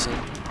pretty decent.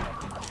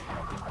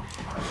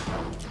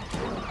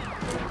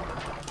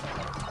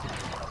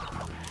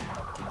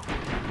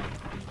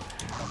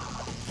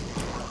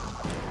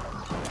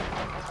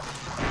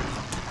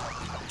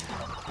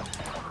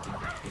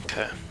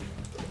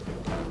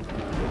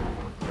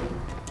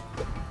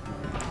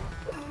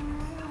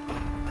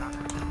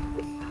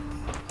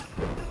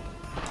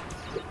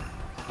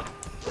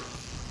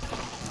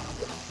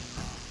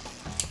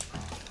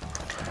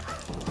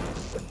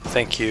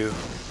 Thank you.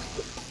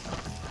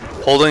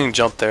 Holding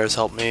jump there has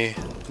helped me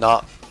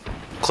not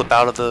clip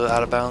out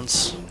of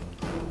bounds.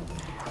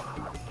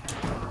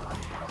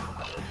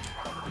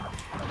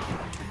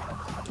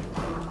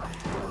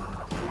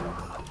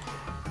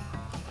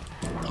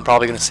 I'm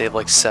probably gonna save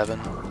like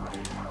 7.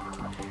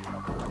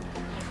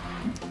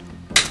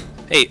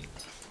 8.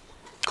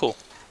 Cool.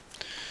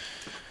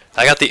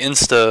 I got the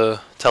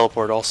insta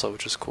teleport also,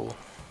 which is cool.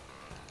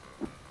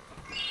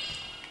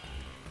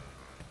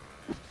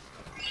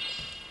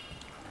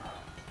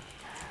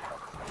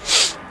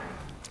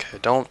 Okay,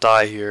 don't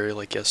die here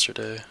like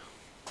yesterday.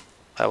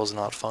 That was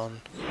not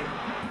fun.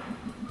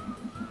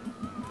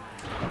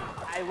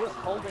 I was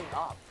holding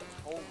up.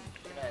 Holy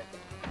shit.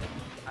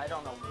 I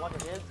don't know what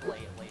it is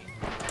lately.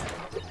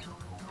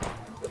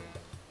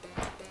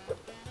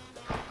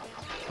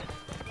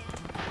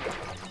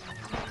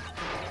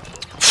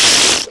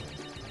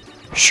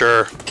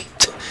 Sure.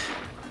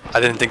 I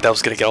didn't think that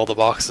was gonna get all the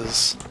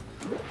boxes.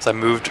 So I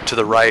moved to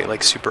the right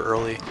like super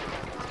early.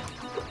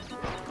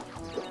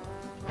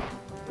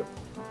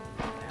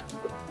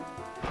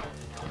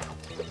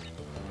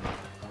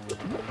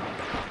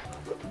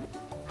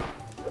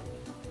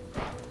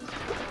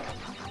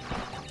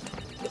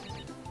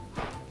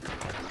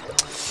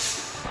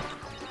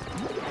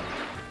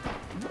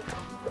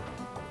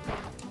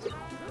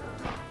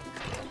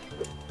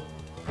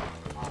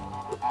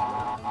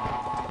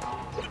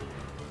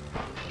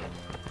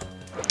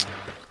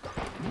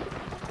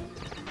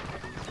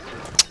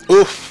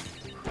 Oof.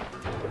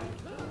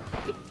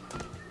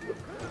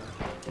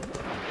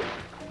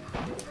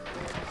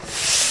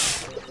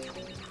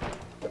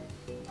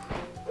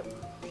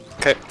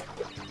 Okay.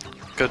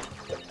 Good.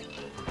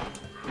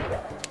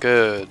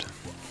 Good.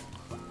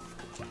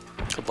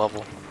 Good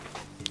level.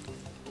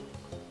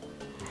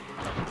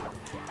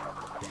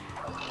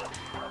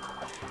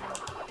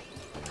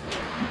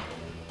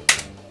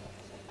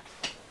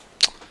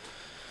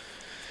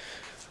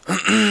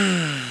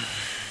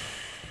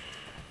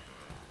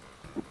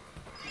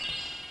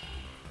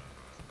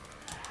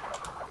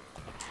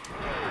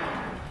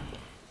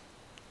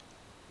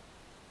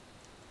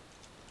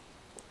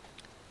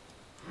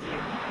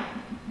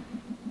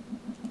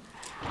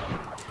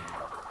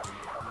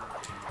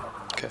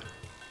 Okay.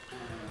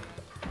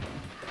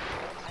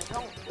 I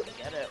don't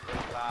get it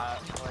with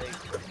that, like...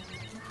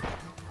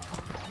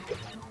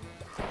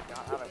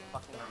 God, how do I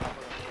fucking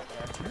remember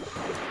this?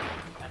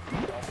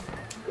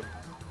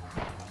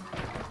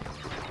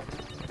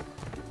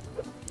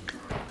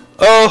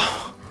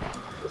 Oh!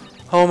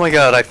 Oh my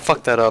god, I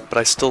fucked that up, but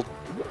I still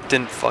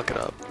didn't fuck it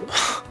up.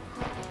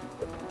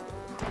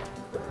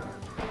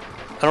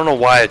 I don't know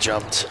why I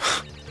jumped.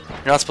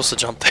 You're not supposed to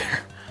jump there.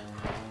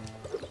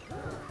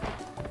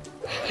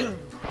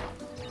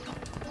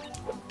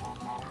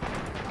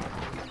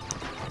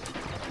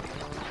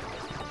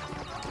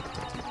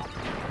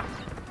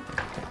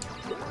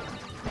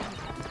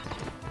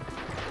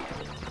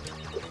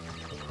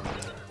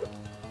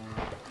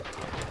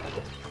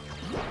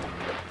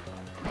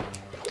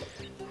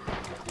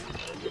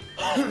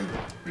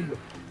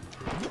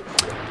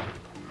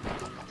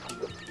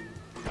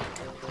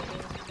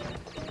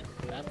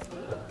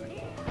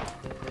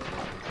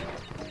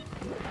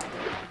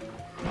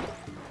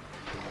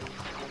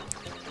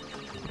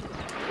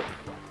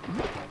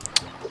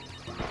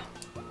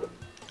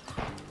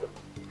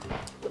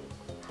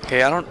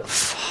 Okay, I don't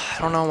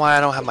know why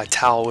I don't have my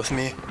towel with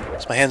me.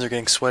 'Cause my hands are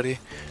getting sweaty.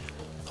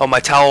 Oh,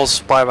 my towel's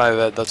by my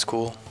bed. That's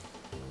cool.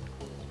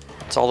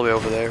 It's all the way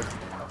over there.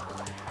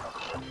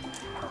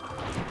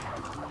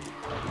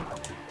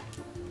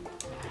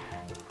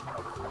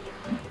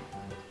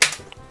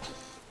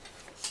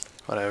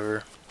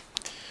 Whatever.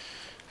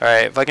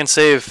 Alright, if I can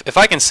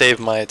save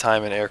my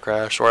time in air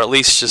crash, or at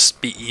least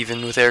just be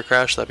even with air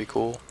crash, that'd be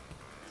cool.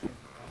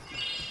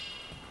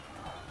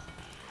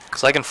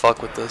 Cause I can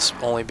fuck with this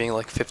only being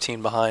like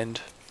 15 behind,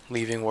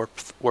 leaving warp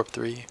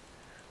 3.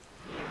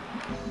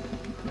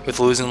 With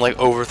losing like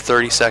over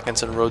 30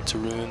 seconds in Road to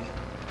Ruin.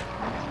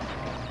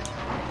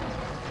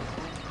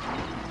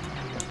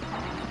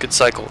 Good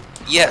cycle.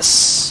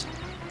 Yes!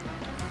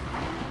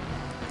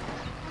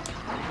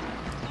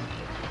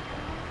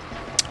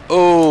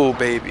 Oh,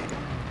 baby.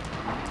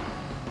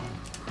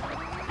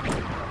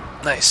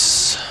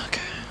 Nice.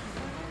 Okay.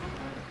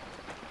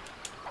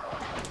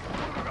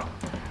 I don't know.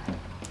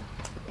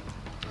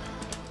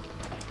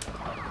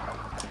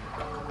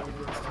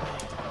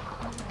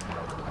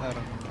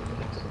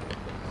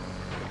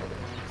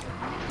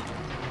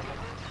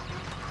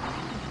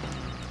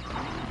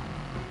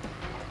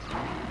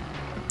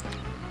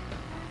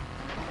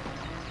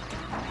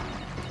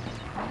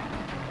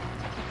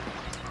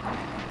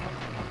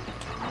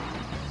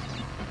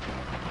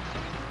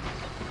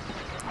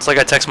 It's like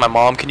I text my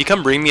mom, can you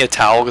come bring me a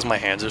towel because my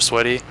hands are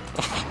sweaty?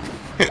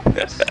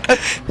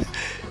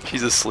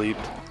 She's asleep.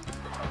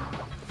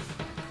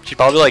 She'd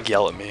probably like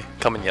yell at me.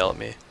 Come and yell at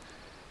me.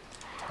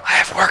 I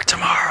have work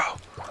tomorrow.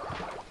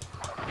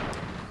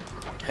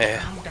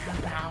 Hey.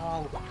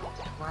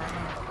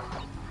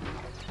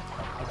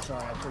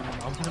 sorry, I threw your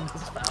mom in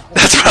this foul.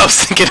 That's what I was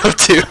thinking of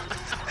too.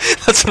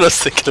 That's what I was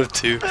thinking of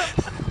too.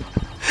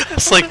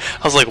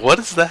 I was like, what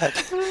is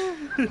that?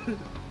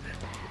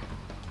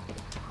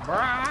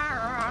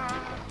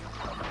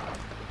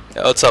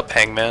 Yeah, what's up,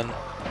 Hangman? This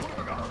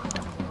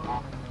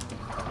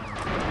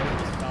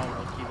foul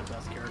would be the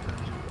best character in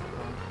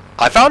Pokemon.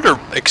 I found her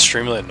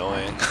extremely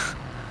annoying.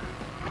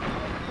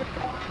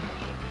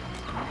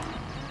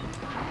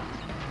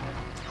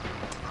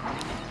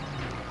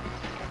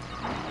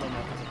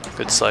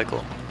 Good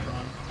cycle.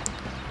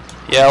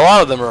 Yeah, a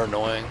lot of them are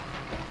annoying.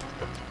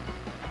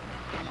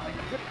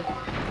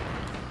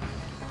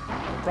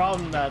 The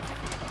problem that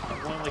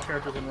one of the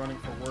characters I'm running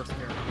for worst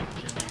character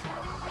is Jimmy.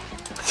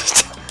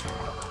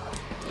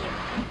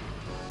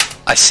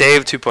 I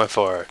saved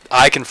 2.4.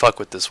 I can fuck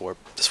with this warp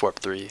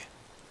 3.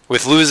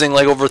 With losing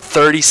like over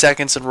 30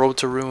 seconds in Road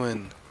to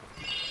Ruin.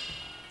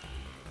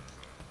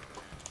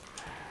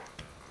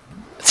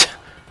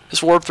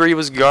 This warp 3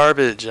 was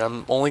garbage.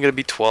 I'm only gonna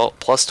be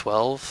plus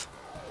 12.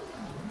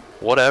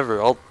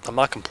 Whatever. I'm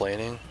not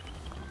complaining.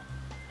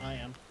 I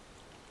am.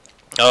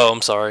 Oh,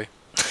 I'm sorry.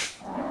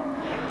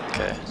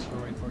 Okay.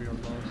 Sorry for your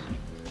loss.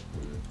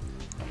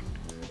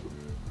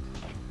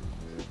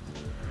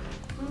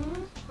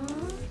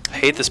 I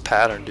hate this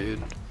pattern,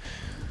 dude.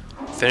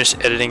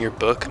 Finished editing your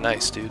book?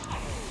 Nice, dude.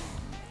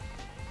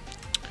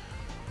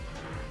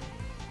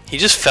 He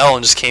just fell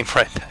and just came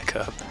right back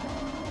up.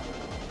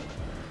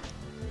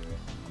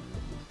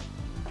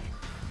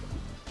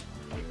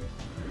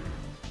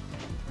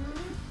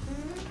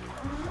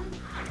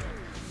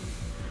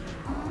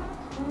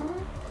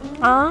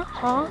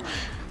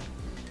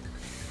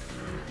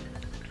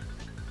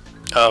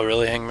 Oh,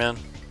 really, Hangman?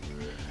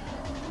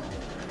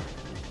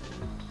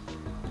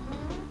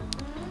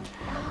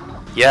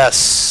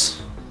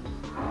 Yes.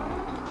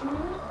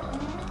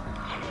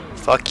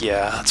 Fuck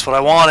yeah, that's what I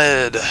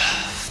wanted.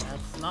 That's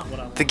not what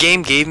I want. The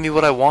game gave me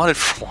what I wanted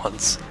for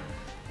once.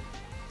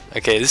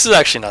 Okay, this is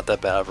actually not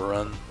that bad of a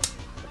run.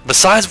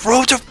 Besides,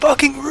 Road to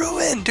fucking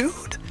Ruin,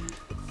 dude.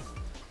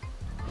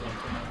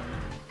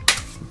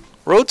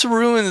 Road to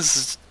Ruin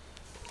is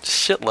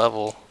shit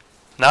level.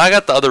 Now I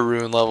got the other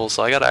Ruin level,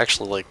 so I gotta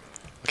actually like,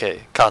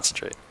 okay,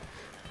 concentrate.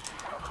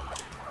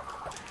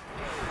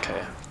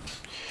 Okay.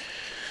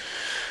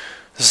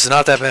 This is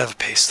not that bad of a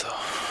pace though.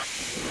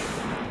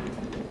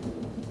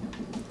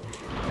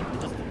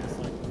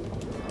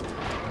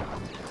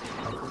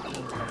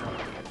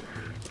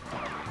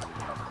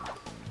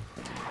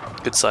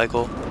 Good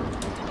cycle.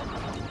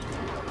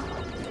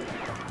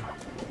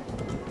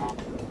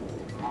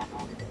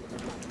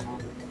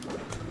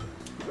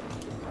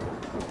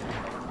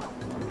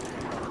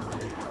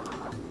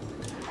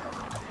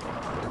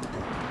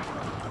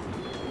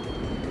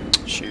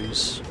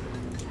 Shoes.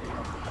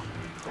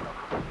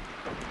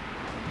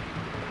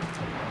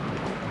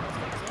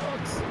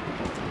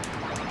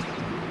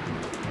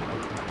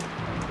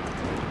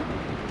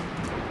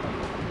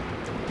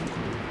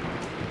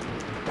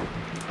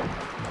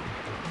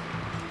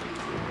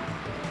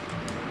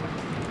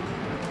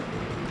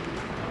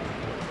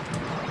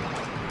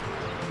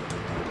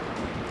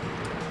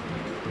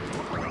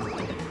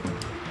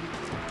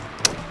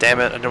 Damn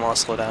it, I didn't want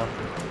to slow down.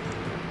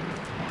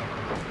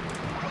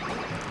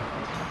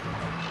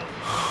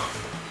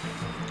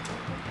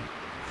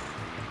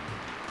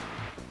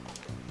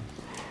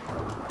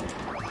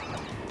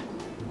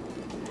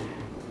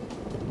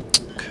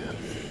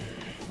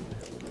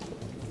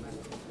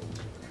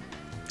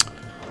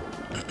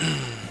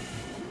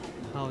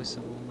 How is a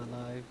woman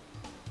alive?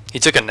 He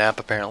took a nap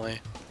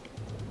apparently.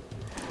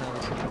 How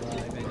is he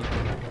alive anyway?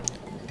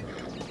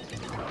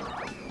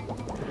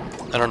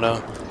 I don't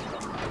know.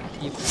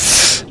 He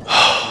started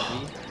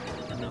TV,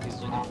 and now he's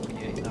doing it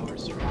 48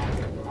 hours straight.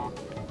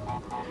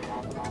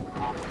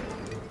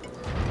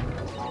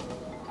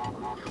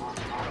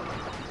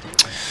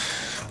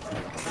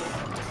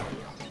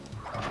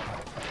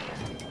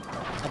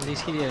 At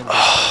least he didn't.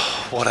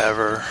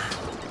 Whatever.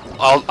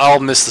 I'll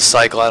miss the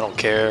cycle, I don't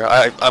care.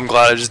 I'm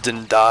glad I just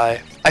didn't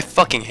die. I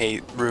fucking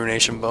hate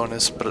Ruination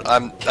bonus, but I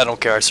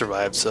don't care, I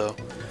survived, so.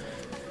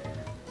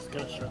 Just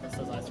get a shirt that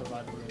says I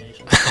survived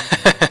ruination.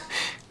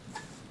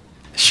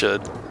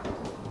 Should.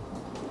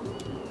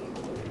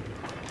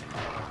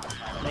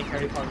 Make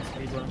Harry Potter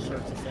speedrun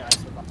shirts that say I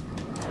survived.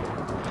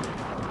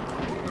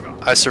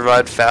 I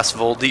survived Fast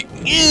Voldy. I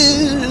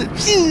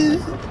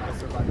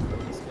survived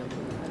ruination.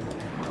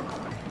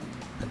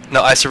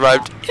 No, I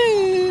survived. You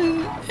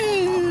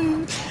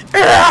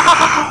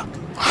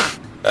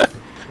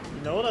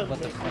know what I'm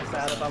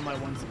sad about my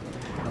one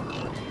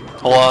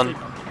Hold on.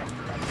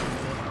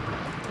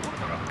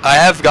 I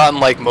have gotten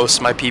like most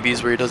of my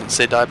PBs where he doesn't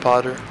say die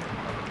Potter.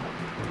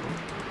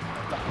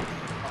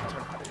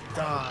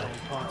 Die,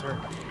 Potter.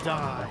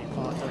 Die,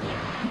 Potter.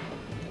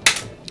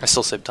 I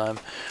still save time.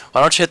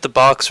 Why don't you hit the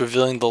box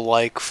revealing the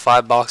like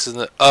 5 boxes in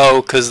the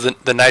oh, cause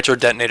the nitro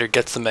detonator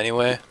gets them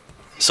anyway.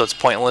 So it's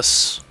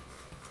pointless.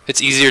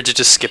 It's easier to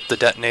just skip the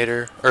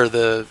detonator or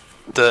the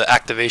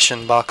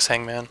activation box,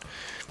 Hangman,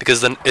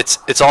 because then it's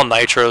all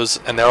nitros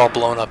and they're all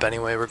blown up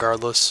anyway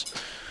regardless.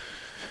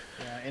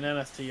 in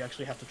NST you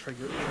actually have to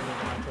trigger the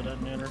nitro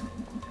detonator.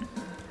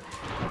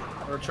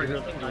 Or trigger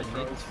the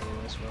nitros.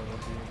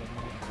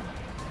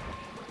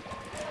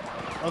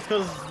 That's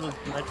because the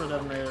nitro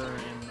detonator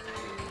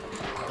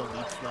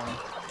deletes them,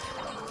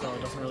 so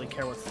it doesn't really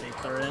care what state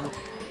they're in.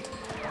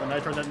 The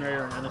nitro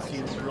detonator in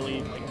NST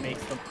really like,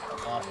 makes them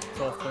up,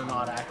 so if they're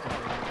not active, they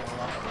don't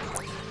go up.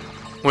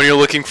 When you're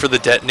looking for the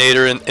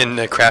detonator in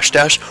the crash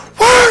dash,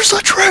 where's the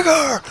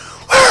trigger?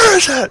 Where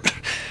is it?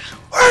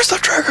 Where's the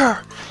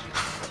trigger?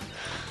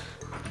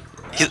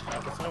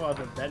 About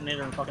the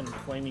detonator and fucking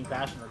flaming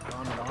passion are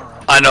gone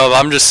tomorrow. I know,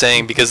 I'm just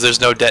saying because there's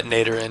no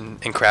detonator in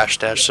Crash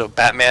Dash, so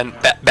Batman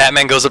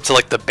goes up to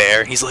like the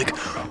bear, he's like,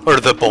 or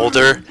the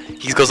boulder,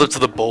 he goes up to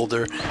the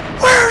boulder.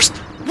 What?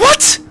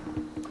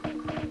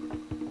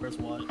 Where's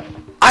what?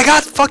 I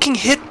got fucking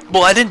hit.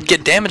 Well, I didn't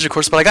get damage, of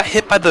course, but I got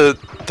hit by the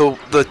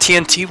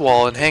TNT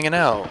wall and hanging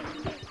out.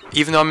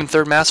 Even though I'm in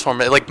third mass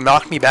form, it like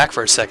knocked me back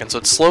for a second, so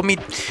it slowed me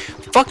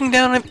fucking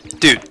down.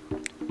 Dude.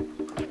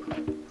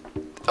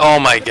 Oh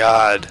my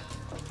god.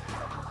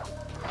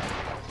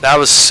 That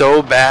was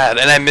so bad,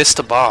 and I missed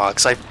a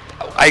box. I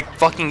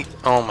fucking,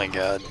 oh my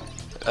god.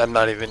 I'm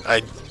not even,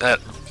 I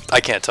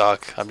can't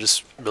talk. I'm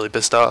just really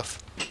pissed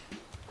off.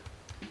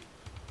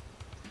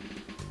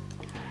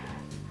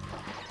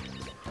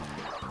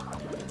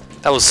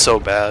 That was so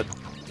bad.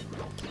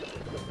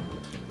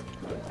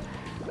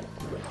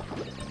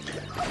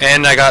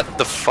 And I got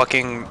the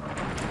fucking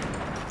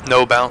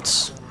no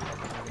bounce.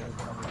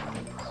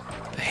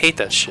 I hate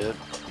that shit.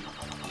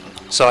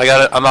 So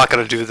I'm not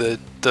gonna do the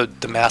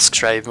mask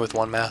try even with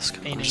one mask.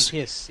 In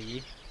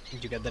APSC,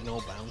 did you get the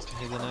no bounce to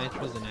hit the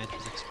nitros? The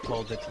nitros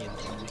explode the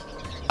TNT.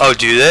 Oh,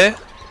 do they? Yeah.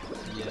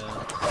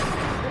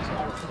 They're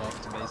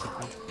fucked,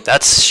 basically.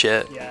 That's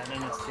shit. Yeah, and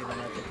then it's the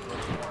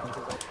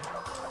nitro.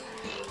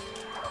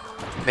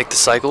 Make the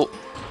cycle.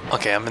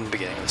 Okay, I'm in the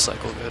beginning of the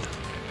cycle. Good.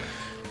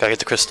 Gotta get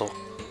the crystal.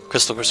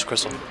 Crystal. OG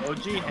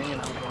hanging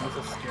out with them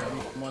just scared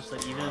me so much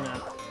that even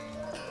at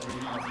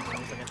really easy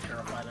things I get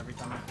terrified every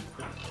time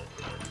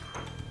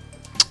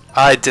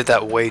I did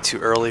that way too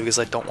early because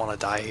I don't want to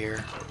die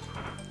here.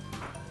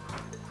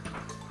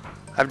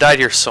 I've died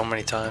here so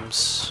many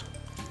times.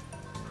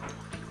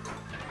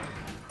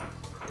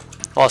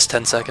 Lost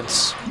 10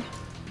 seconds.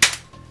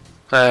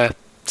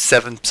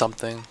 7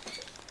 something.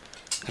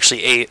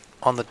 Actually 8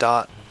 on the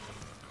dot.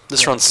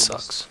 This run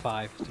sucks.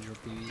 5 to your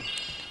PV.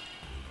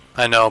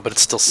 I know, but it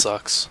still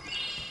sucks.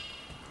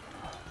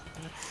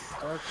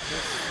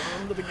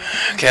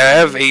 Okay, I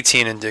have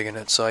 18 in digging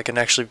it, so I can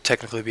actually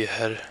technically be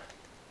ahead.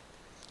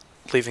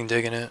 Leaving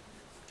digging it.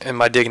 And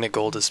my digging it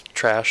gold is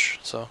trash,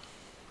 so.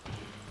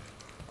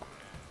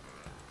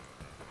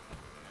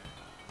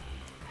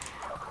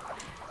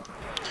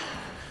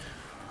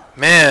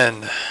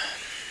 Man.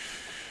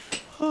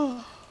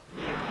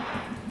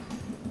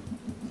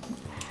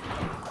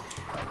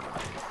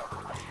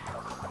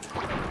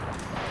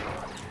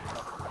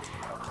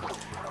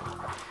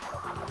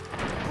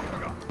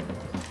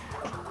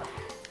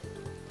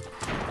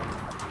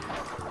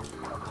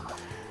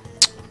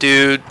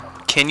 Dude,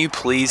 can you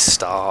please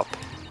stop?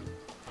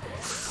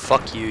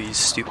 Fuck you, you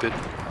stupid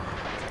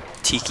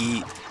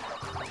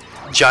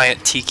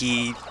giant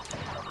tiki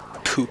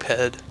poop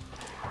head.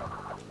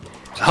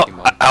 Oh,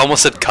 I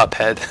almost said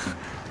cuphead.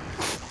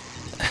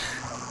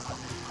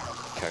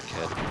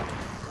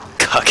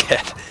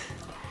 Cuckhead.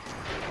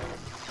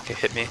 Okay,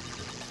 hit me.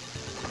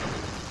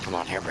 Come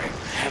on, hit me.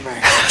 Hit me.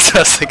 That's what I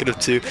was thinking of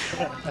too.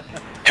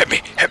 Hit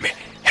me, hit me,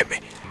 hit me,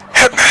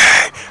 hit me!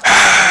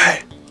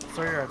 Hey!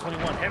 Sorry, you're at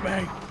 21, hit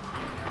me!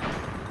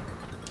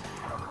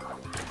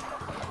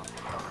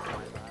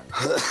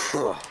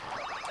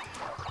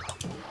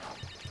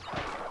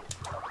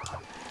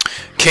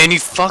 Can you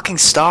fucking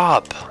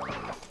stop?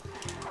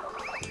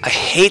 I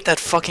hate that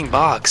fucking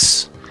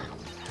box.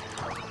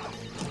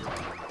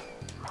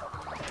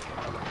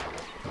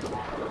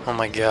 Oh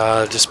my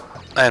god, just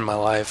I end my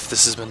life.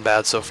 This has been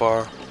bad so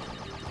far.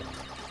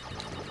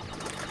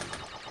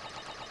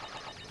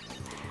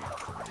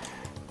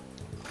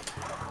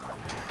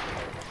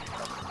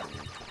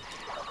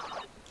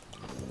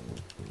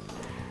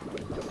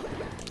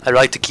 I'd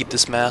like to keep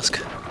this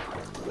mask.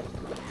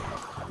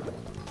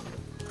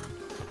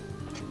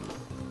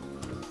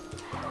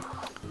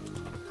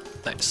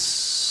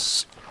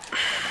 Nice.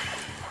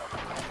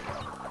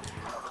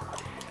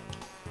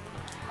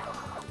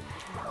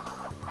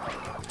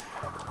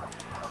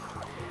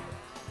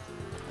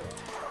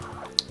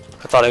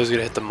 I thought I was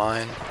gonna hit the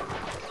mine.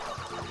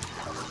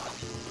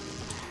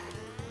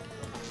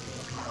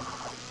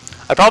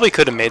 I probably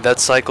could have made that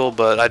cycle,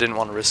 but I didn't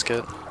want to risk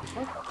it.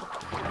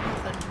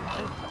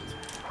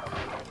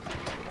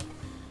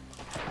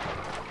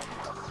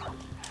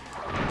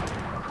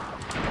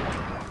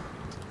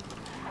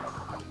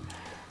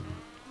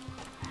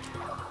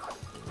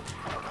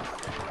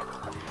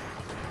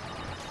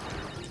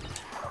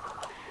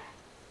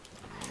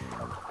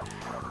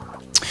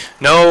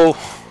 No.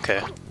 Okay.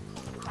 Man,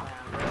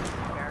 this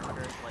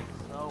character is like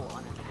so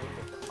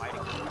unintuitive to fight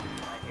against.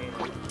 I hate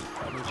it.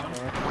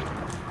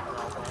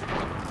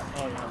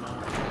 Oh yeah, no.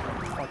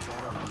 Fuck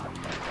Zelda.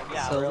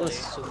 Zelda's really.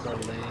 super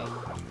lame.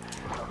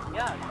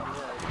 Yeah,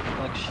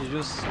 she Like she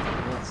just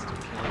wants to kill.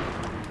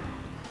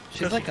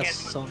 She's like a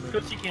summoner.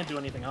 Because she can't do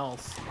anything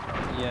else.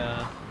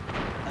 Yeah.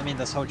 I mean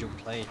that's how you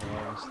play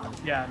her,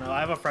 obviously. Yeah, no, I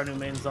have a friend who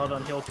mains Zelda,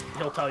 and he'll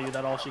tell you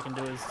that all she can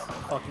do is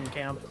fucking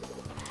camp.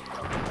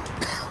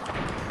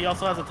 He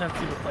also has a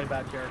tendency to play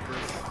bad characters.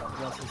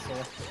 Bless his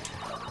soul.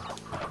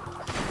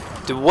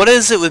 Dude, what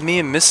is it with me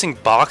and missing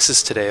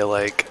boxes today?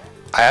 Like,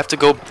 I have to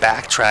go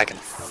backtrack and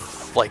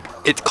like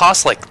it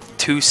costs like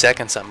 2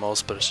 seconds at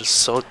most, but it's just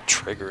so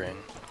triggering.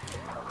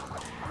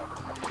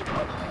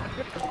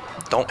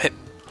 Don't hit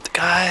the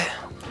guy.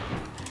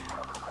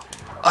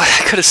 I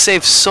could have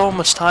saved so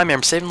much time here.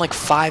 I'm saving like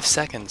 5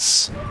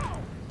 seconds.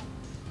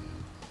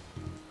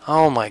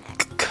 Oh my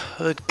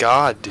good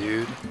god,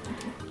 dude.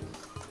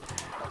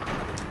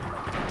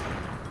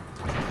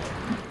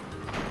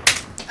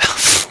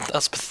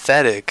 That's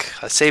pathetic.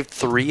 I saved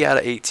 3 out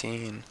of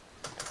 18.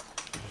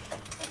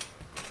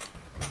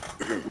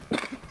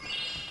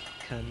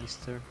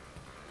 Canister.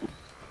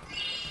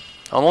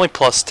 I'm only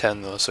plus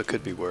 10 though, so it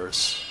could be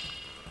worse.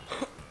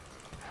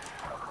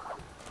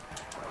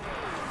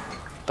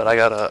 But I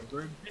gotta...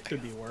 It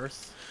could be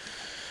worse.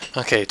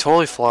 Okay,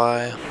 totally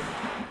fly.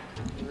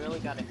 You really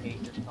gotta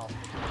hate yourself.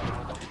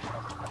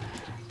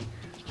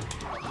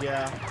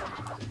 Yeah.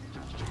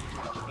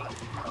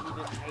 You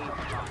just hate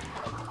fun.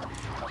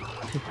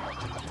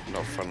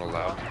 No fun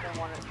allowed. You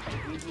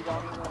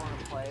don't even want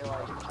to play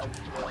like a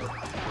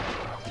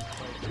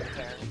good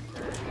character.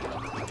 You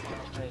want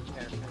to play a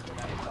character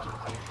that has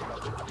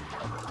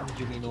fun.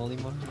 You mean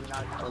Olimar?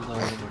 Although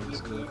Olimar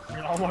is good. I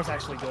mean, Almost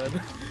actually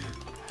good.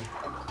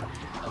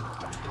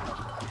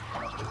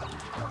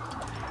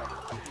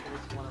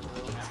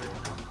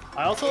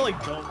 I also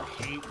like don't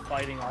hate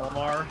fighting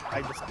Olimar.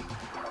 I just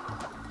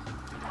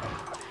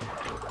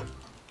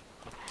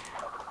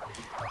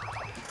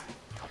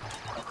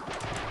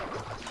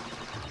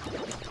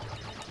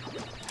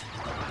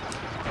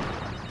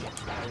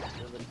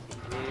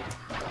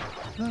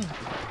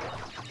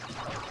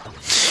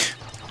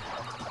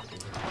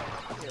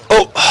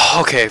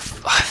Oh, okay.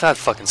 That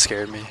fucking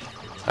scared me.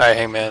 Alright,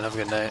 Hangman, have a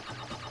good night.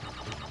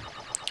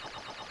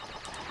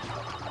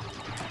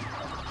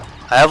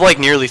 I have like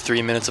nearly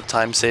 3 minutes of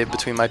time saved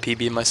between my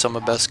PB and my Summa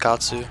Best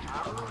Katsu. You need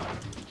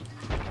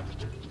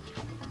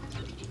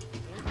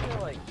to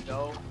like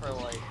go for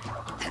like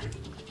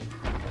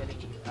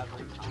hitting you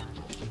every time.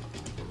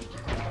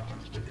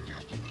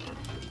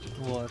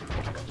 What?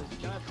 It's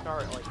gonna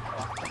start like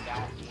fucking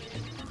down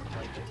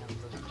like against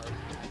this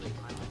person every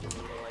time I do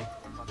like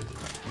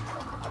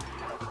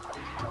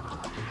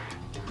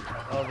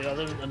oh, the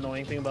other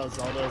annoying thing about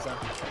Zelda is that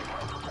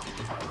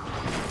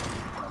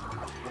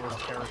worst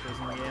characters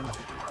in the game.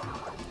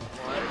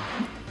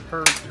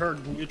 Her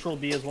neutral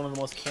B is one of the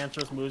most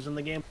cancerous moves in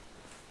the game.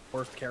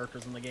 Worst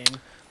characters in the game.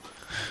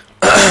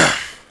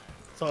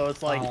 So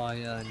it's like Oh,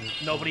 yeah,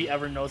 nobody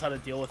ever knows how to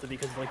deal with it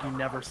because like you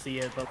never see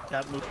it, but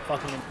that move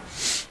fucking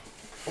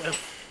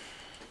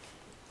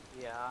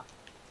Yeah.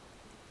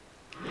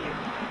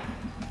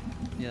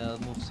 Yeah,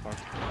 that move's hard.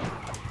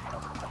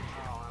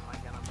 Oh, am I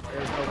gonna play?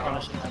 there's no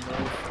punishing that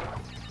move.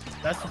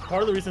 That's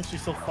part of the reason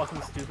she's so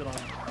fucking stupid on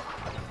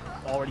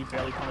already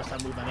barely punished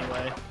that move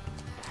anyway.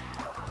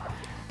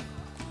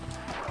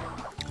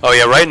 Oh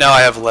yeah, right now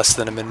I have less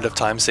than a minute of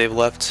time save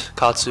left,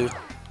 Katsu.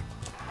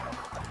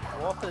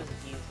 Wolf is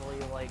easily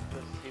like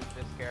the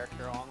stupidest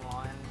character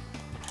online.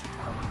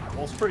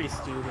 Wolf's pretty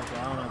stupid, but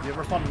I don't know. Have you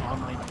ever fought an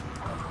online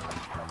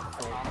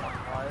Online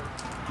what?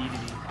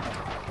 DDD?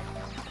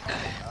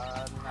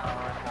 No, I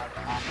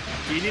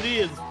haven't. DDD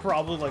is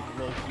probably like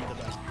low-key the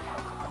best.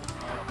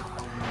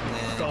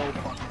 Nah, So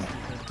fucking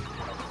stupid.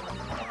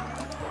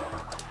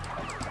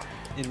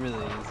 it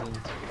really isn't.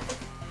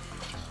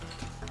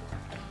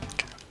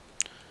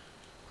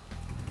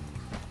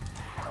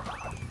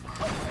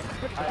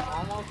 I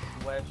almost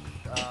wish,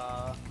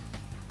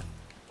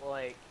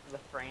 like, the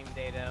frame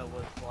data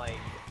was, like,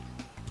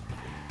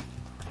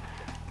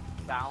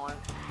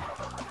 balanced,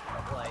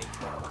 like,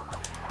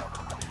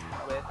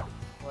 with,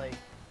 like,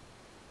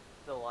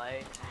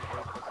 delay, and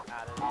it was just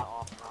added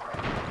off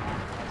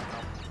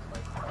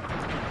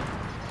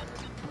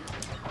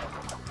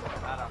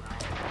and I don't know.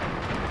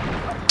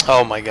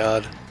 Oh my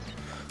god.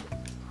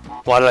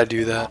 Why did I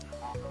do that?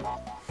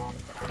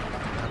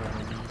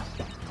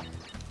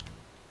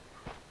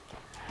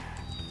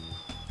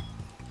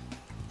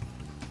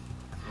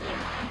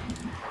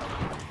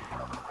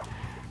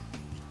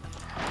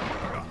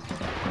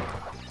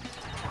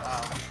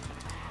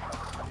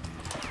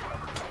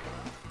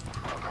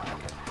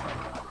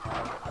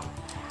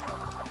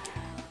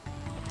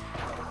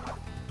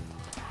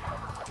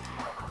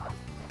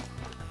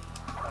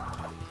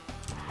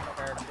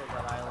 Character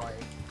that I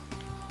like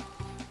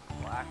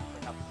will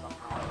actually have some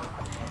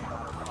knowledge.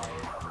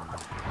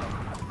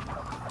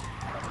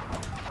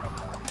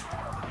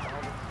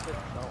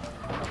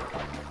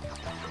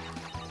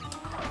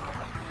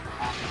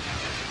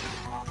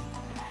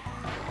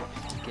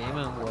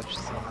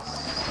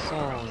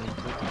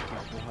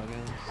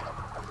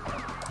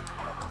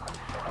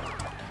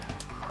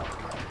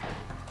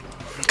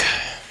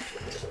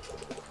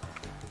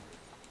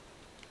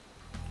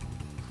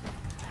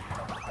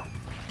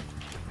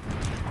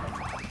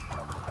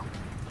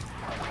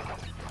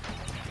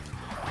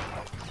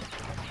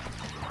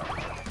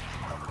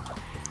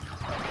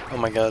 Oh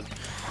my god.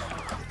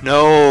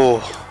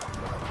 No!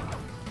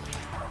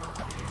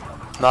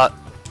 Not...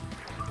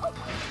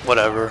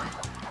 Whatever.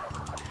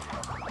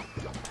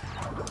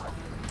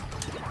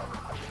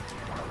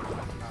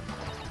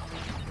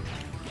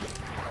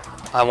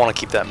 I want to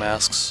keep that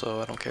mask,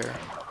 so I don't care.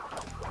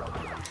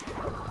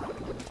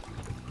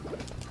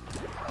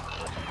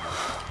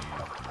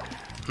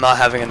 Not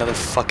having another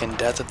fucking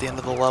death at the end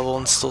of the level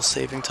and still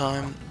saving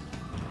time.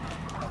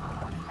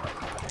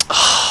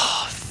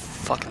 Ah,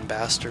 fucking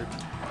bastard.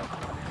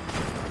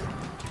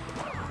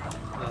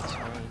 That's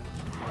fine.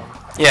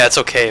 Yeah, it's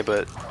okay,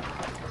 but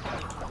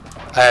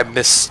I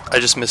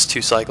just missed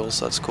 2 cycles,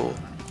 so that's cool.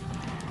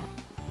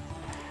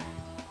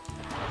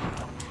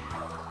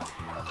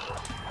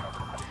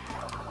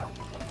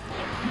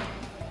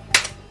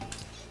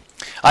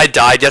 I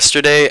died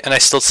yesterday and I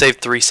still saved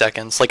 3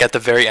 seconds. Like at the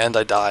very end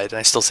I died and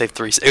I still saved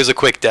 3 It was a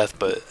quick death,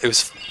 but it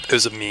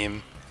was a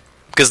meme.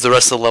 Because the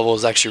rest of the level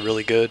is actually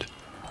really good.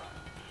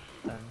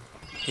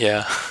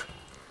 Yeah.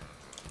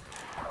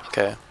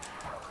 Okay.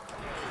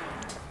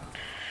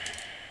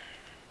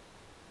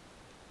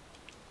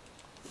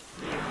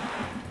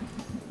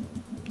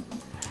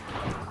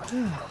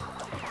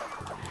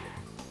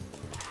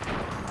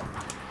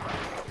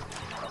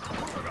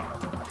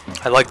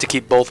 I'd like to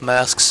keep both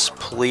masks,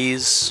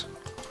 please.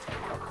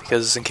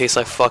 Because in case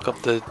I fuck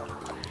up the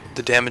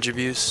damage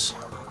abuse.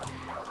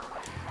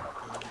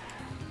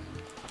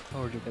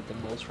 Or do you get the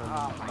most from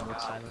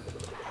outside?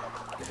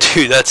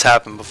 Dude, that's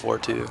happened before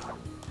too.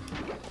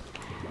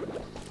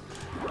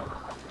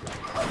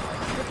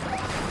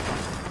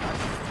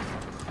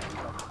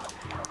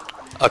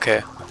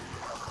 Okay.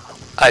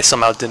 I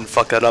somehow didn't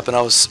fuck that up and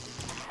I was...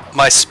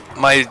 My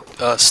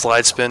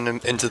slide spin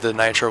into the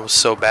nitro was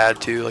so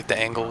bad too, like the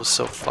angle was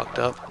so fucked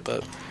up,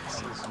 but...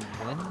 Since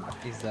when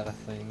is that a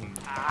thing?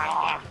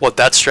 What,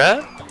 that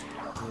strat?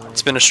 Yeah.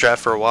 It's been a strat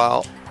for a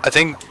while. I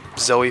think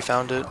Zoe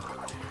found it.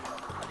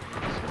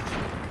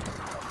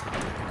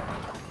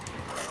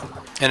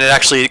 And it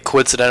actually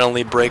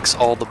coincidentally breaks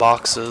all the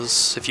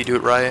boxes if you do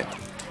it right.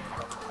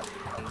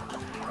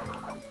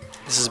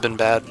 This has been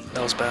bad.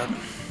 That was bad.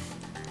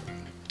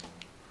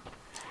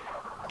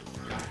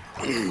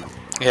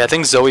 Yeah, I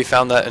think Zoe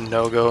found that in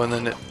no-go and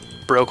then it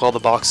broke all the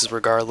boxes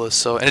regardless.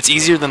 So, and it's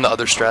easier than the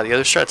other strat. The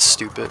other strat's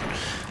stupid.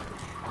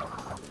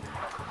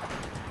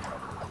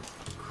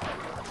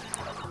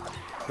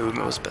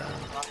 Movement was bad.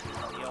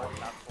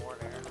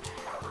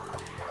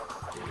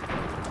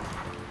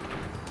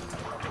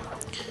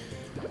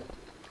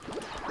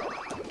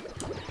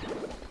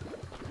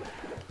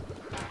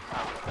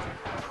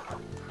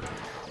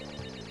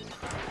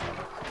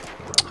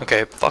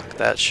 Okay, fuck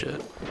that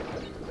shit.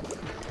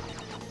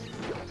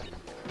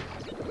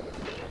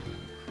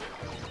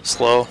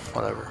 Slow,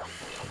 whatever.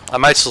 I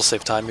might still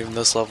save time even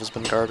though this level's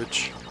been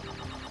garbage.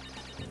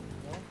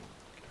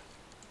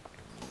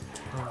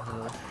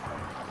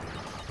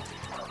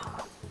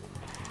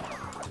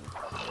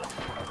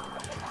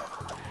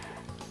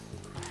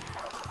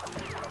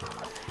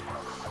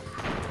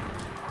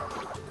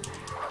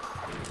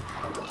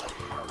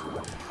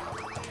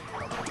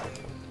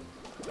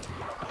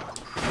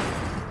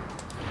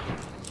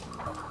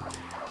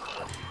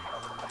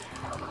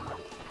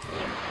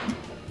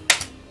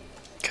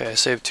 Okay, I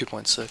saved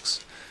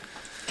 2.6.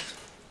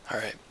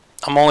 Alright.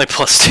 I'm only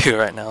 +2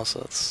 right now, so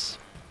that's...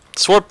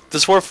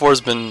 This Warp 4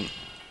 has been...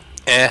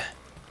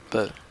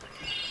 but...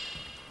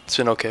 It's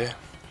been okay.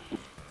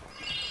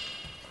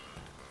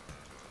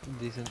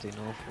 Decent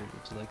enough for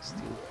you to like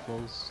still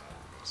close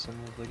some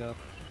of the gap.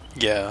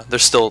 Yeah,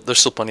 there's still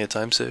plenty of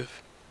time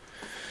save.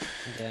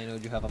 Yeah, I know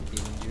you have a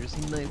feeling years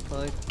in night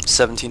 5.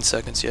 17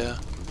 seconds, yeah.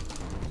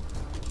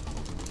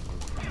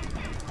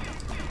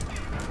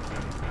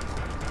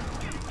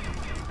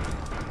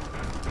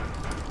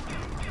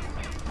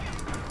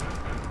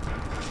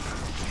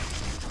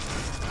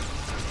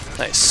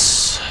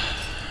 Nice.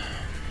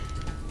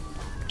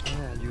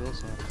 Yeah, you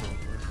also have to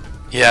offer.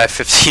 Yeah, I have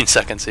 15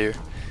 seconds here.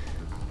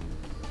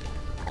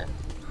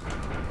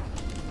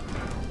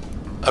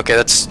 Okay,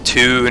 that's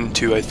 2 and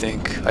 2, I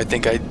think.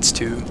 It's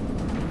 2.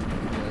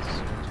 Yes.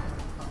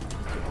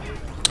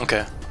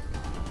 Okay.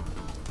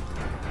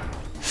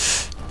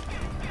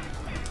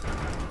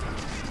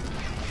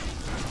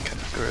 Okay,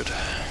 good.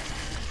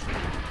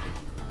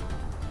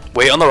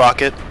 Wait on the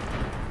rocket.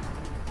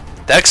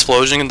 That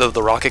explosion and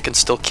the rocket can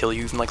still kill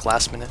you even like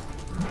last minute.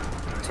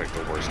 It's like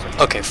the worst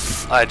thing. Okay,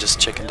 I just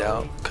chickened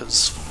out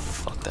because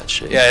fuck that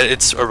shit. Yeah,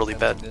 it's a really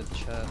bad. Good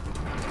chat.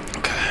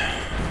 Okay.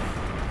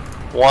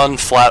 1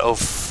 flat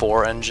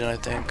 04 engine, I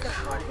think. The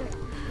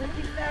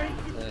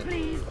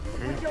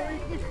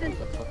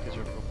fuck is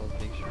your profile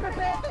picture?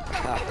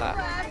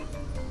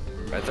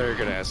 I thought you were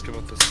gonna ask him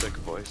with the sick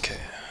voice. Okay.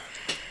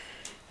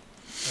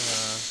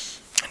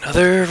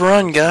 Another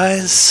run,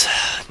 guys.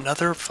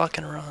 Another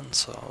fucking run.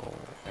 So.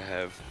 I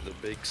have the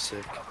big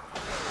sick.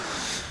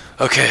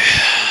 Okay.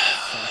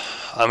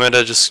 I'm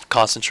gonna just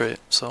concentrate.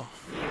 So.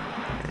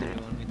 Do you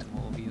want me to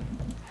move you?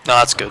 No,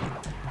 that's good.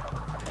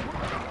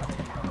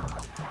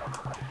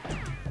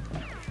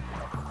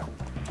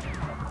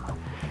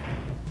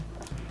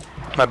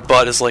 My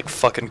butt is like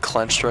fucking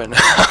clenched right now.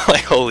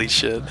 Like holy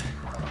shit.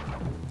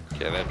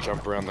 Yeah, that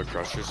jump around the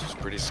crushers was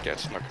pretty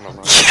sketch, not gonna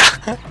lie.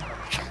 Yeah.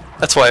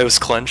 That's why it was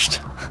clenched.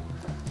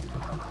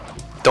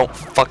 Don't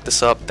fuck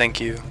this up,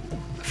 thank you.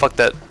 I fucked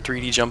that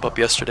 3D jump up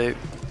yesterday.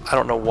 I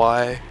don't know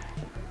why.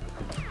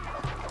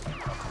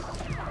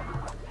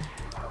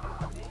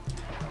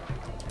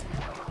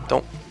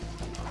 Don't.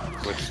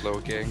 Glitch low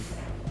gang.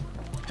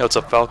 Hey, what's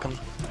up, Falcon?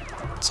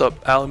 What's up,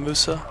 Alan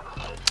Musa?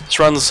 This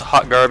run's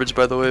hot garbage,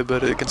 by the way,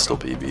 but it can still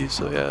PB,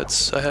 so yeah,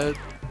 it's ahead.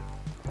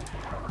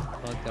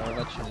 Well, the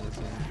reduction is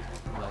in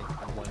like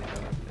 1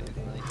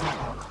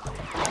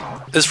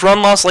 minute. This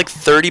run lost like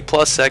 30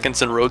 plus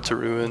seconds in Road to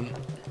Ruin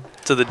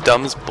to the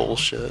dumbest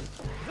bullshit.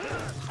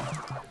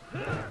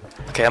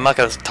 Okay, I'm not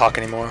gonna talk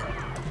anymore.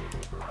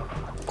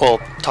 Well,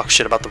 talk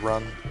shit about the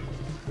run.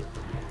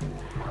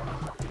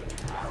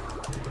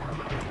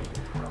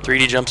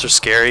 3D jumps are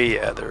scary,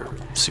 yeah, they're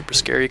super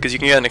scary because you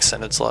can get an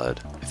extended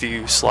slide if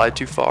you slide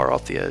too far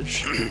off the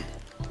edge.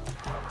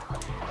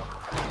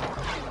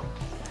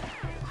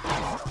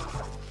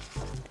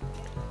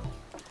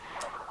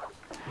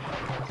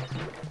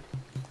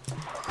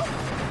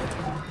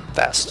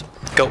 Fast.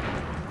 Go.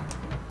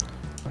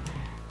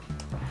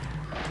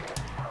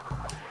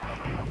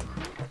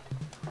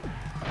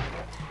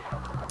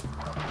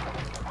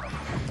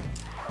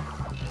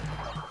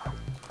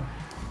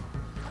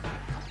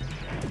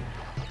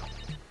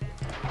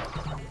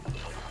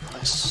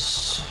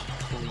 Nice.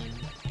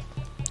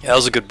 Yeah, that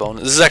was a good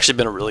bonus. This has actually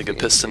been a really good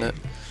piston hit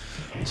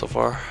so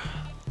far.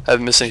 I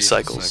haven't missed any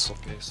cycles.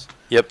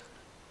 Yep.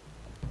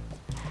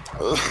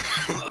 What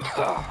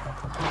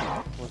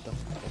the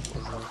fuck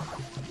was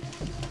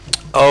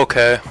that?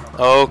 Okay.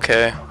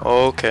 Okay.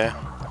 Okay.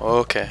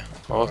 Okay.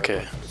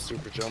 Okay.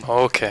 Super jump.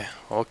 Okay.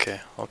 Okay.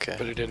 Okay.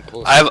 But it didn't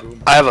pull. I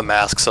have a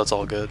mask, so it's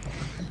all good.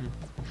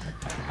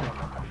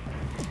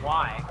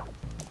 Why?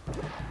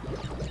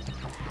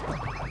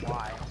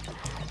 Why?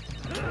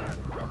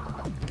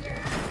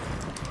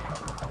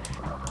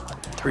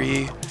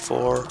 3,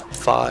 4,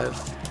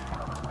 5.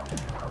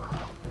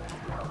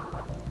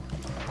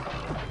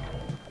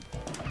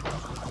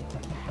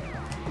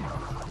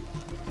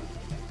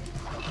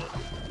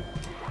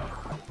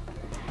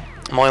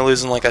 I'm only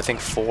losing like I think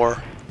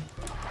 4.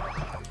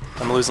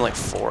 I'm losing like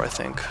 4, I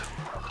think.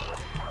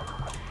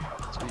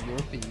 So you're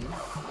B.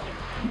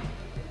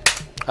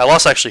 I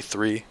lost actually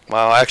 3.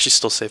 Wow, I actually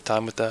still saved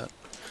time with that.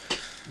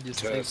 You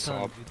just Yeah, saved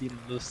sob. time, you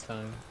didn't lose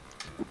time.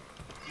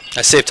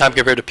 I saved time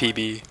compared to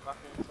PB.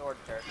 Fucking sword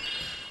character.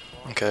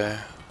 Okay.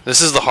 This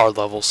is the hard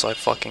level, so I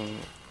fucking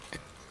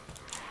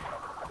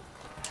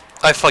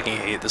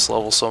hate this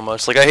level so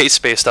much. Like I hate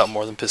Spaced Out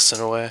more than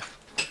Piston Away.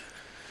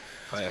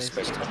 Oh, yeah,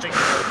 space I touch. think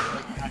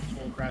like,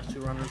 actual Crash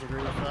 2 runners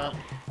agree with that.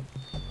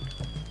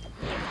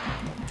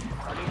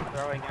 Are you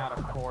throwing out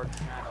a chord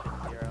smash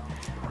at 0?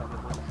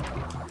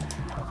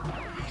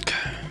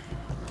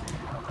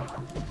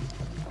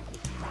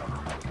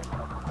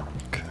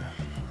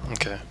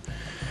 Okay.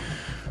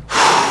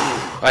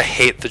 I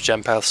hate the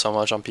gem path so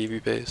much on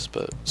PB base,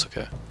 but it's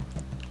okay.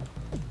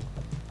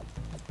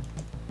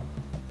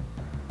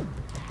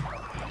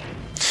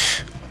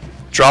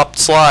 Dropped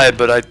slide,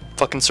 but I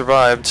fucking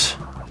survived.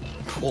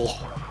 Cool.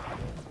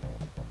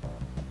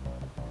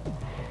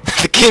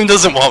 The game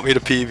doesn't want me to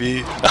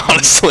PB,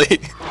 honestly.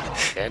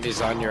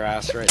 Andy's on your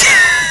ass right now.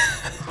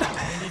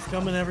 He's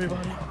coming,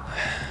 everybody.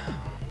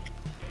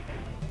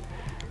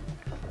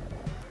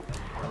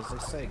 As they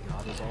say,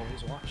 God is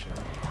always watching.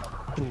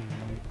 Boom,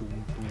 boom,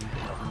 boom, boom.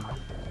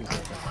 Who's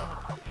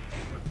that?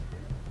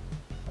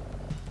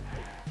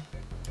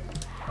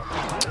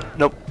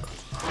 Nope.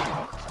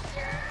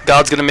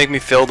 God's gonna make me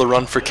fail the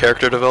run for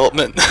character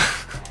development.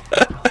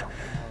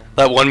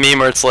 That one meme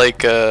where it's like,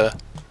 girl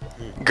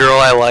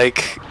I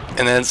like,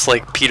 and then it's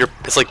like Peter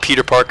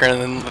Parker,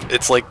 and then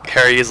it's like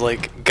Harry is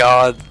like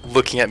God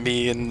looking at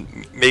me and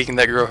making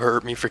that girl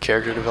hurt me for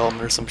character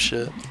development or some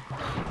shit.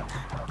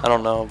 I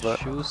don't know, but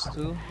Shoes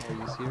too? Are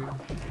you serious?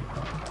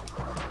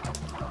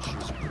 She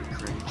was pretty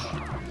cringe.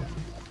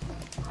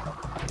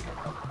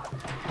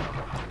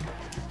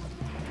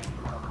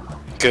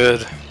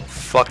 good.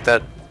 Fuck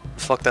that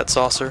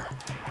saucer.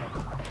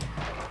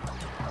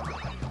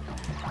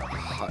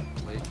 Hot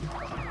plate.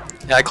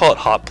 Yeah, I call it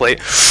hot plate.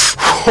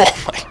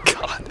 Oh my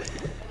god.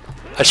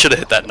 I should have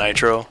hit that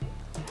nitro.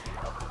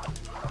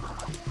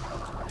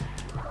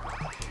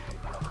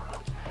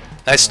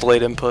 Nice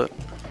delayed input.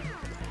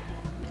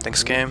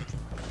 Thanks, game. I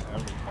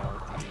don't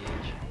recall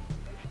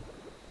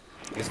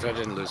At least I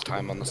didn't lose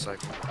time on the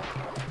cycle.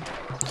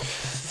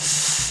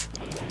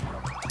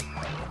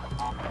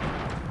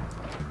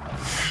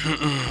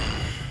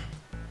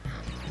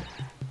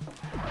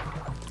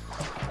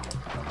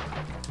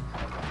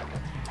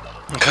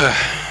 Okay.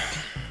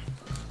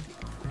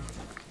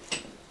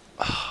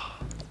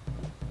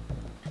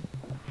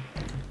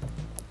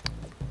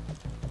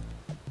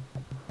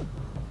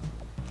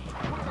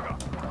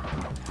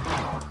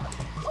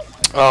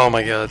 Oh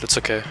my god, that's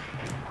okay.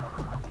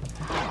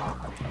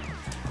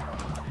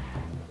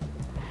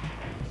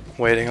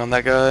 Waiting on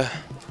that guy.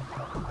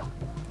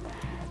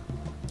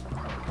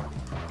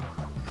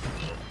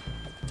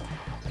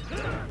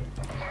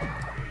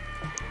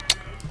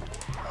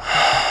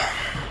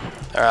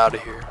 out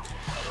of here.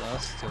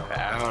 That's too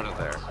Out of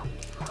there.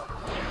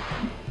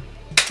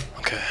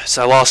 Okay,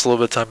 so I lost a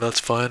little bit of time. That's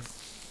fine.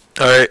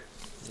 All right.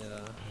 Yeah.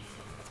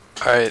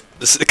 All right.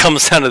 It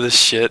comes down to this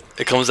shit.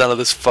 It comes down to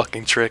this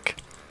fucking trick.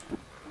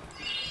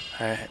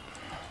 All right.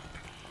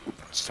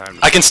 It's time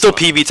to I can still move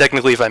PB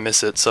technically if I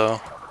miss it, so.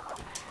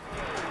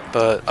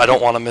 But I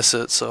don't want to miss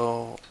it,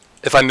 so.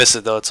 If I miss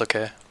it though, it's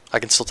okay. I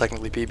can still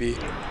technically PB.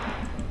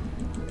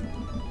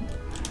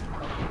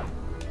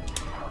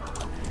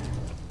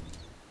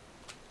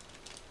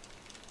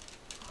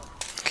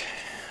 Okay,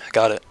 I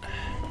got it.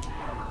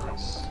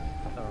 nice.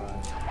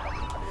 Alright.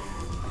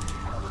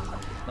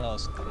 That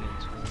was clean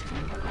too.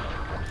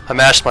 I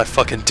mashed my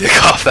fucking dick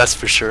off, that's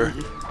for sure.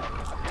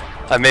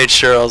 I made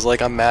sure I was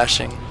like, I'm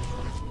mashing.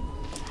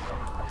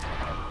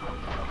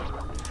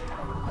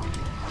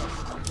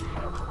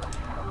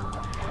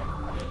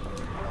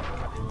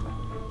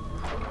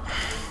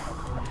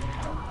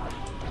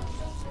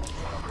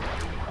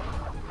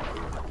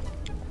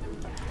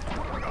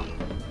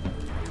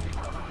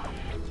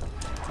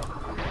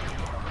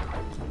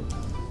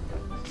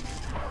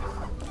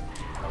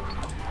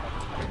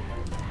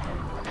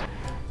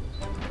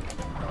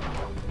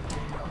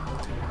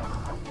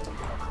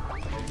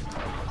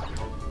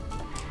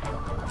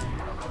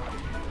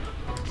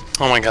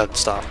 Oh my god,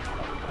 stop.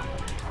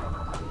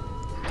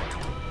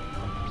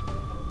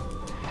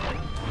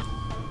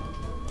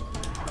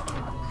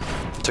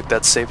 Took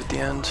that save at the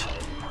end.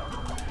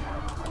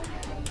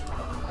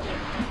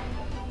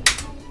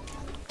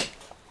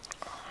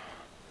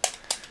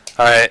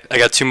 Alright, I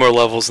got 2 more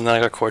levels and then I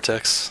got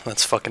Cortex.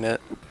 That's fucking it.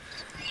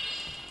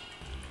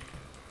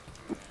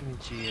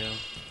 Geo.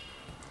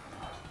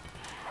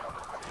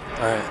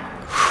 Alright.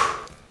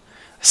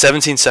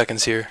 17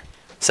 seconds here.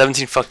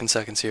 17 fucking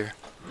seconds here.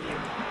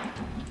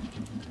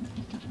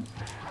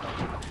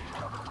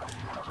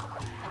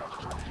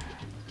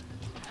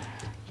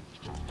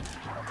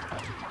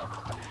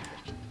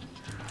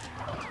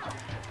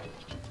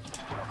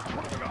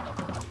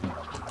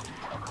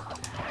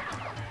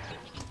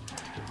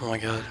 Oh my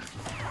god.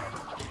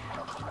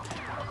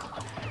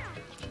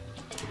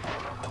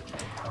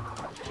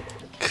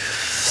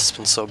 It's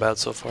been so bad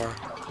so far.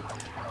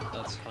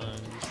 That's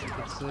fine.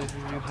 It's safe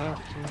if you have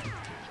to.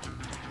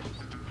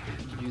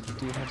 You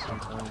do have some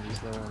coins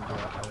though on the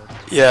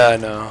ahead. Yeah, I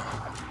know.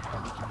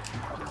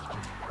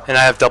 And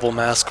I have double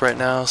mask right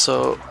now,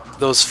 so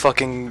those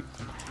fucking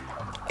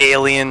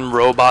alien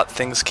robot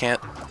things can't,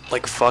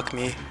 like, fuck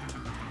me.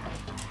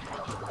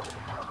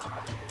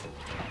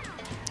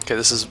 Okay,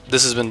 this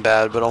has been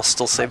bad, but I'll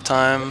still save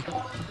time.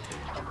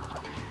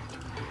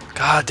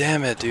 God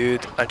damn it,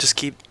 dude. I just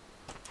keep...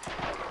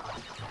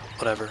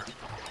 Whatever.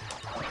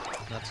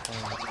 That's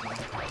fine. That's fine.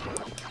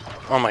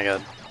 Oh my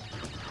god.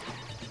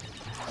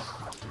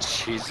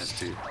 Jesus,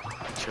 dude.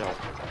 Chill.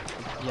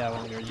 Yeah,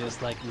 when you're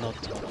just like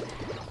not talking.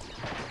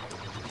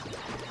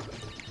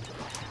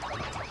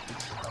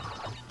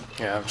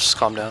 Yeah, just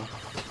calm down.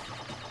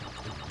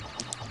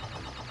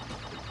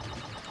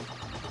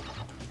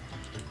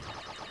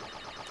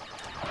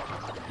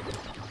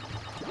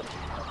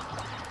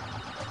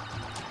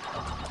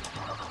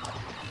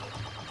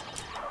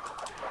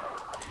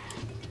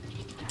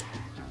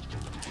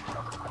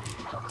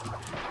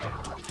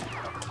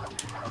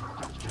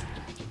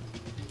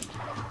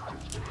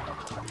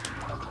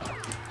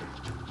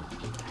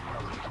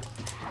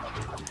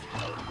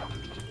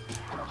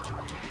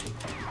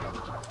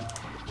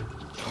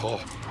 Oh,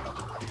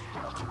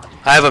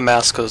 I have a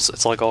mask because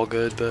it's like all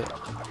good, but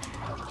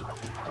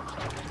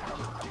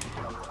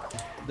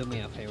Do me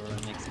a favor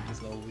and exit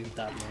this level with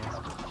that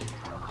mask.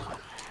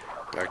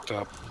 backed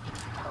up.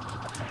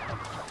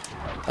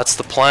 that's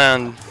the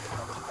plan.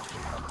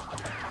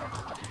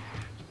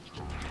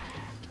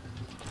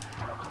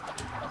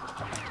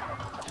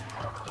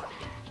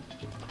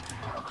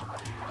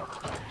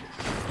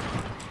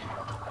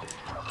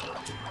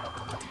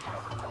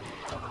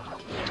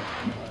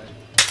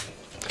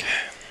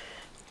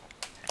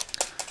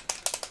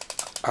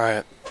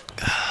 Alright.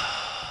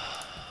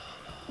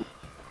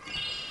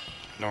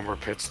 No more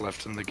pits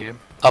left in the game.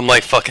 I'm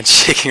like fucking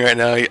shaking right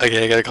now.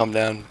 Okay, I gotta calm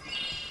down.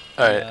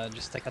 Alright. Yeah,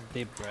 just take a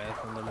deep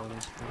breath on the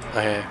loading screen.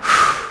 Okay.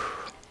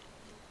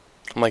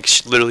 I'm like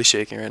literally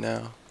shaking right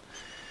now.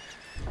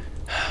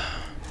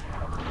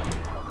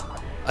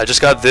 I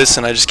just got this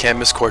and I just can't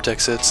miss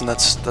Cortex hits and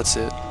that's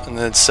it. And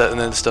then it's set and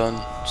then it's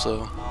done.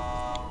 So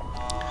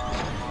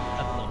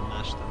I've not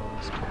mashed the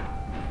loading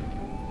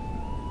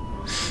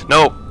screen.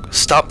 no,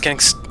 stop getting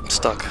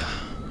stuck.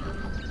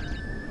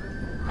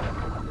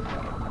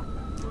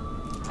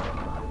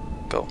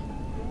 Go.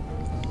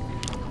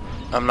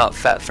 I'm not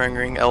fat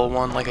fingering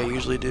L1 like I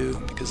usually do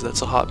because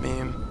that's a hot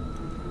meme.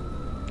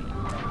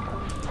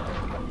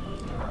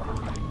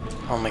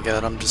 Oh my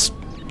god, I'm just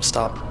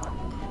stop.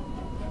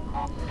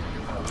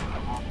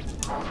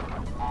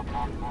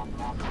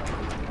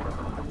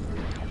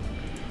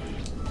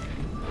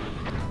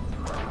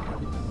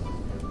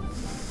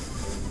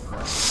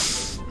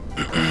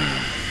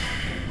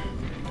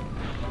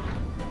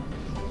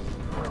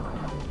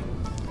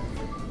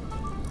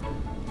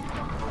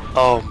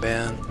 Oh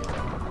man.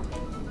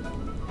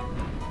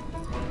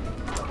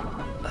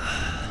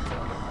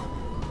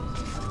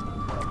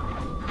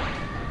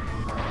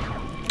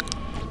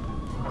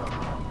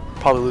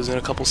 Probably losing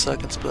a couple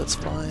seconds, but that's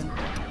fine.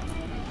 I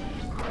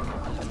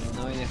have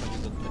no idea how to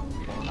do the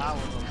That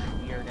was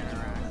a weird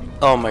interaction.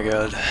 Oh my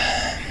god.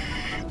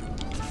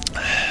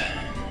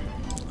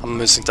 I'm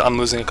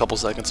losing a couple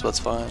seconds, but that's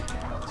fine.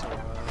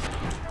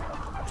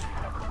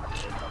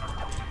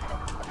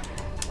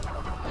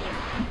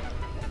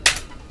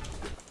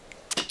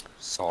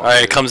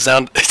 Alright, it comes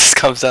down it just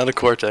comes down to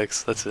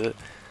Cortex, that's it.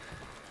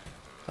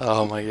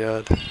 Oh my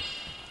god.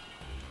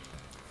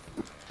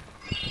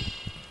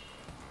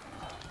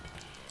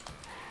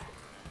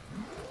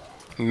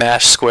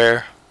 Mash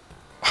square.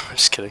 I'm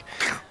just kidding.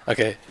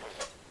 Okay.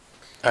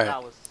 Alright.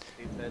 That was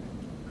stupid.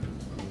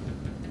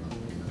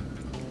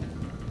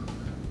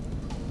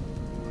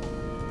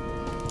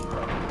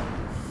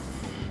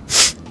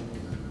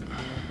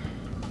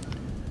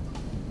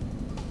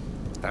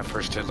 That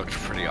first hit looked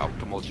pretty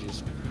optimal,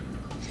 jeez.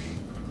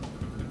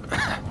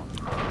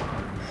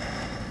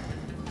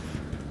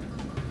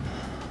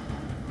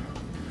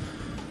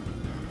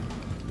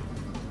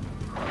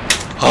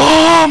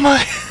 Oh my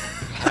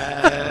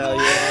Hell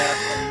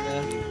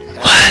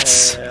yeah.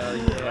 Let's Hell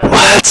yeah.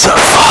 Let's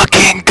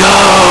fucking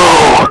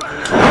go!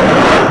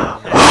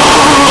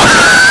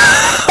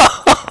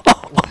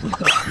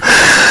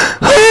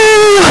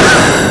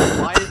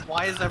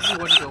 Why is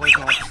everyone going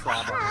on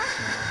trauma?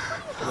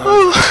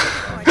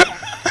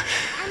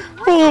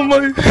 Oh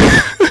my.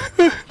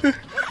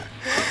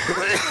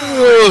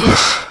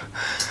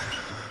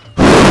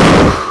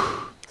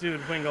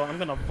 Dude, Wingo, I'm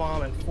gonna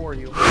vomit for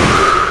you.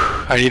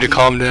 I need to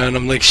calm down.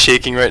 I'm like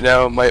shaking right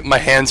now. My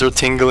hands are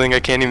tingling. I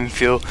can't even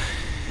feel.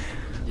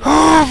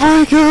 Oh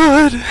my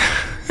god.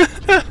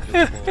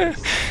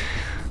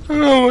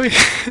 Oh my.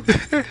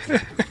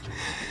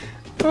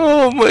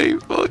 Oh my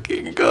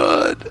fucking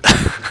god.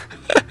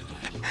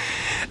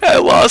 I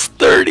lost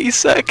 30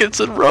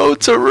 seconds in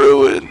Road to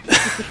Ruin.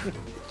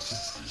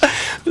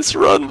 This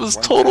run was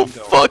total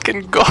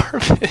fucking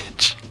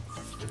garbage.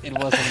 It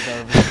wasn't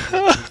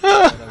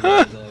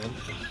garbage.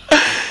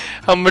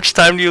 How much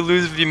time do you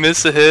lose if you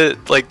miss a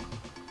hit? Like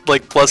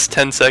plus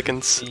 10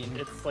 seconds.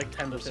 It's like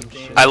 10 to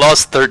 15. I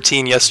lost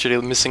 13 yesterday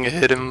missing a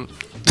hit in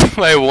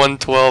my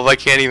 112. I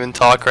can't even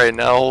talk right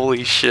now.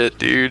 Holy shit,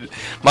 dude.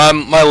 My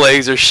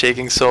legs are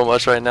shaking so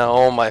much right now.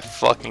 Oh my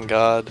fucking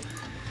god.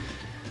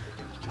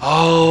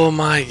 Oh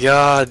my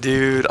god,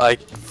 dude. I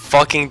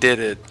fucking did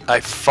it. I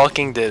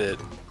fucking did it.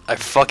 I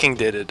fucking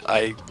did it.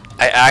 I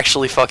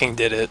actually fucking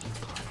did it.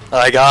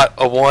 I got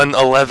a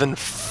 111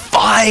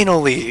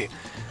 finally.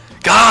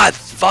 God,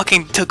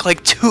 fucking took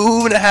like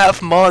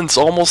 2.5 months,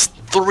 almost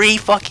 3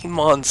 fucking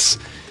months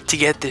to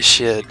get this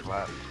shit.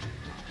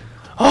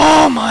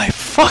 Oh my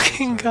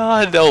fucking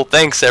god. Oh,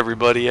 thanks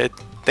everybody.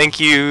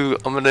 Thank you.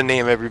 I'm gonna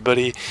name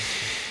everybody.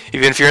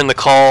 Even if you're in the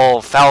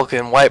call,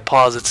 Falcon, White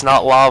Paws, It's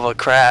Not Lava,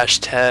 Crash,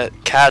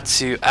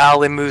 Katsu,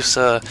 Ali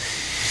Musa,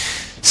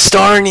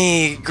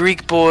 Starny,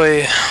 Greek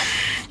Boy,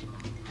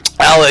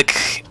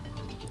 Alec.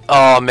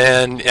 Oh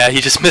man, yeah, he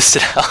just missed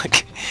it,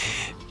 Alec.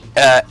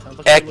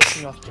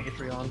 Ek.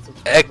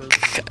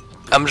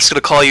 I'm just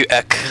gonna call you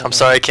Ek. I'm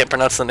sorry I can't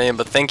pronounce the name,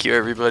 but thank you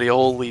everybody.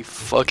 Holy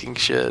fucking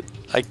shit.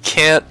 I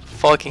can't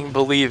fucking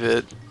believe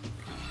it.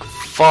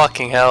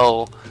 Fucking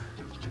hell.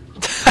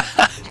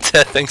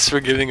 Thanks for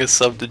giving a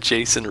sub to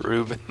Jason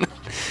Rubin.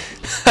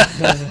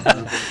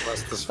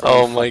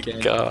 Oh my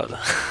god.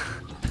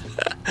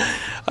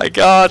 I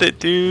got it,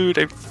 dude.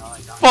 I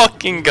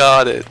fucking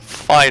got it.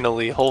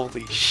 Finally.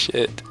 Holy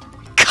shit.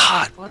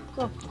 God. What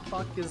the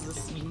fuck is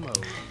this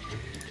emote?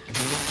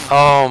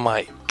 Oh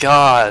my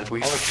god.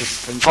 We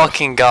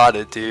fucking got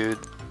it, dude.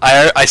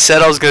 I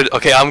said I was good.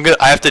 Okay,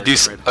 I have to do.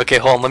 Okay,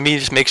 hold on. Let me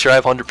just make sure I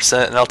have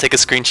 100%, and I'll take a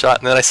screenshot.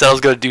 And then I said I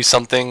was gonna do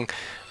something.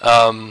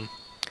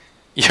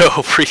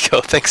 Yo, Rico,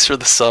 thanks for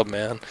the sub,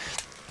 man.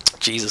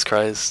 Jesus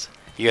Christ,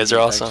 you guys are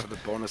awesome. Thanks for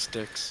the bonus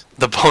dicks.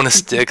 The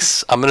bonus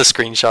dicks. I'm gonna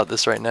screenshot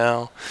this right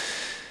now.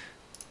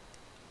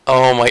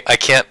 Oh my, I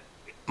can't.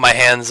 My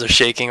hands are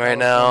shaking right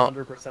now.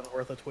 100%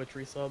 worth a Twitch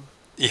resub.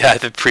 Yeah,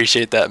 I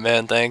appreciate that,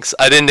 man. Thanks.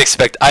 I didn't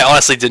expect. I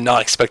honestly did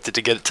not expect it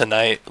to get it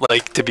tonight.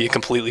 Like, to be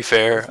completely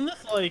fair. Isn't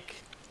this like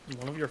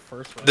one of your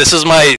first runs? This is my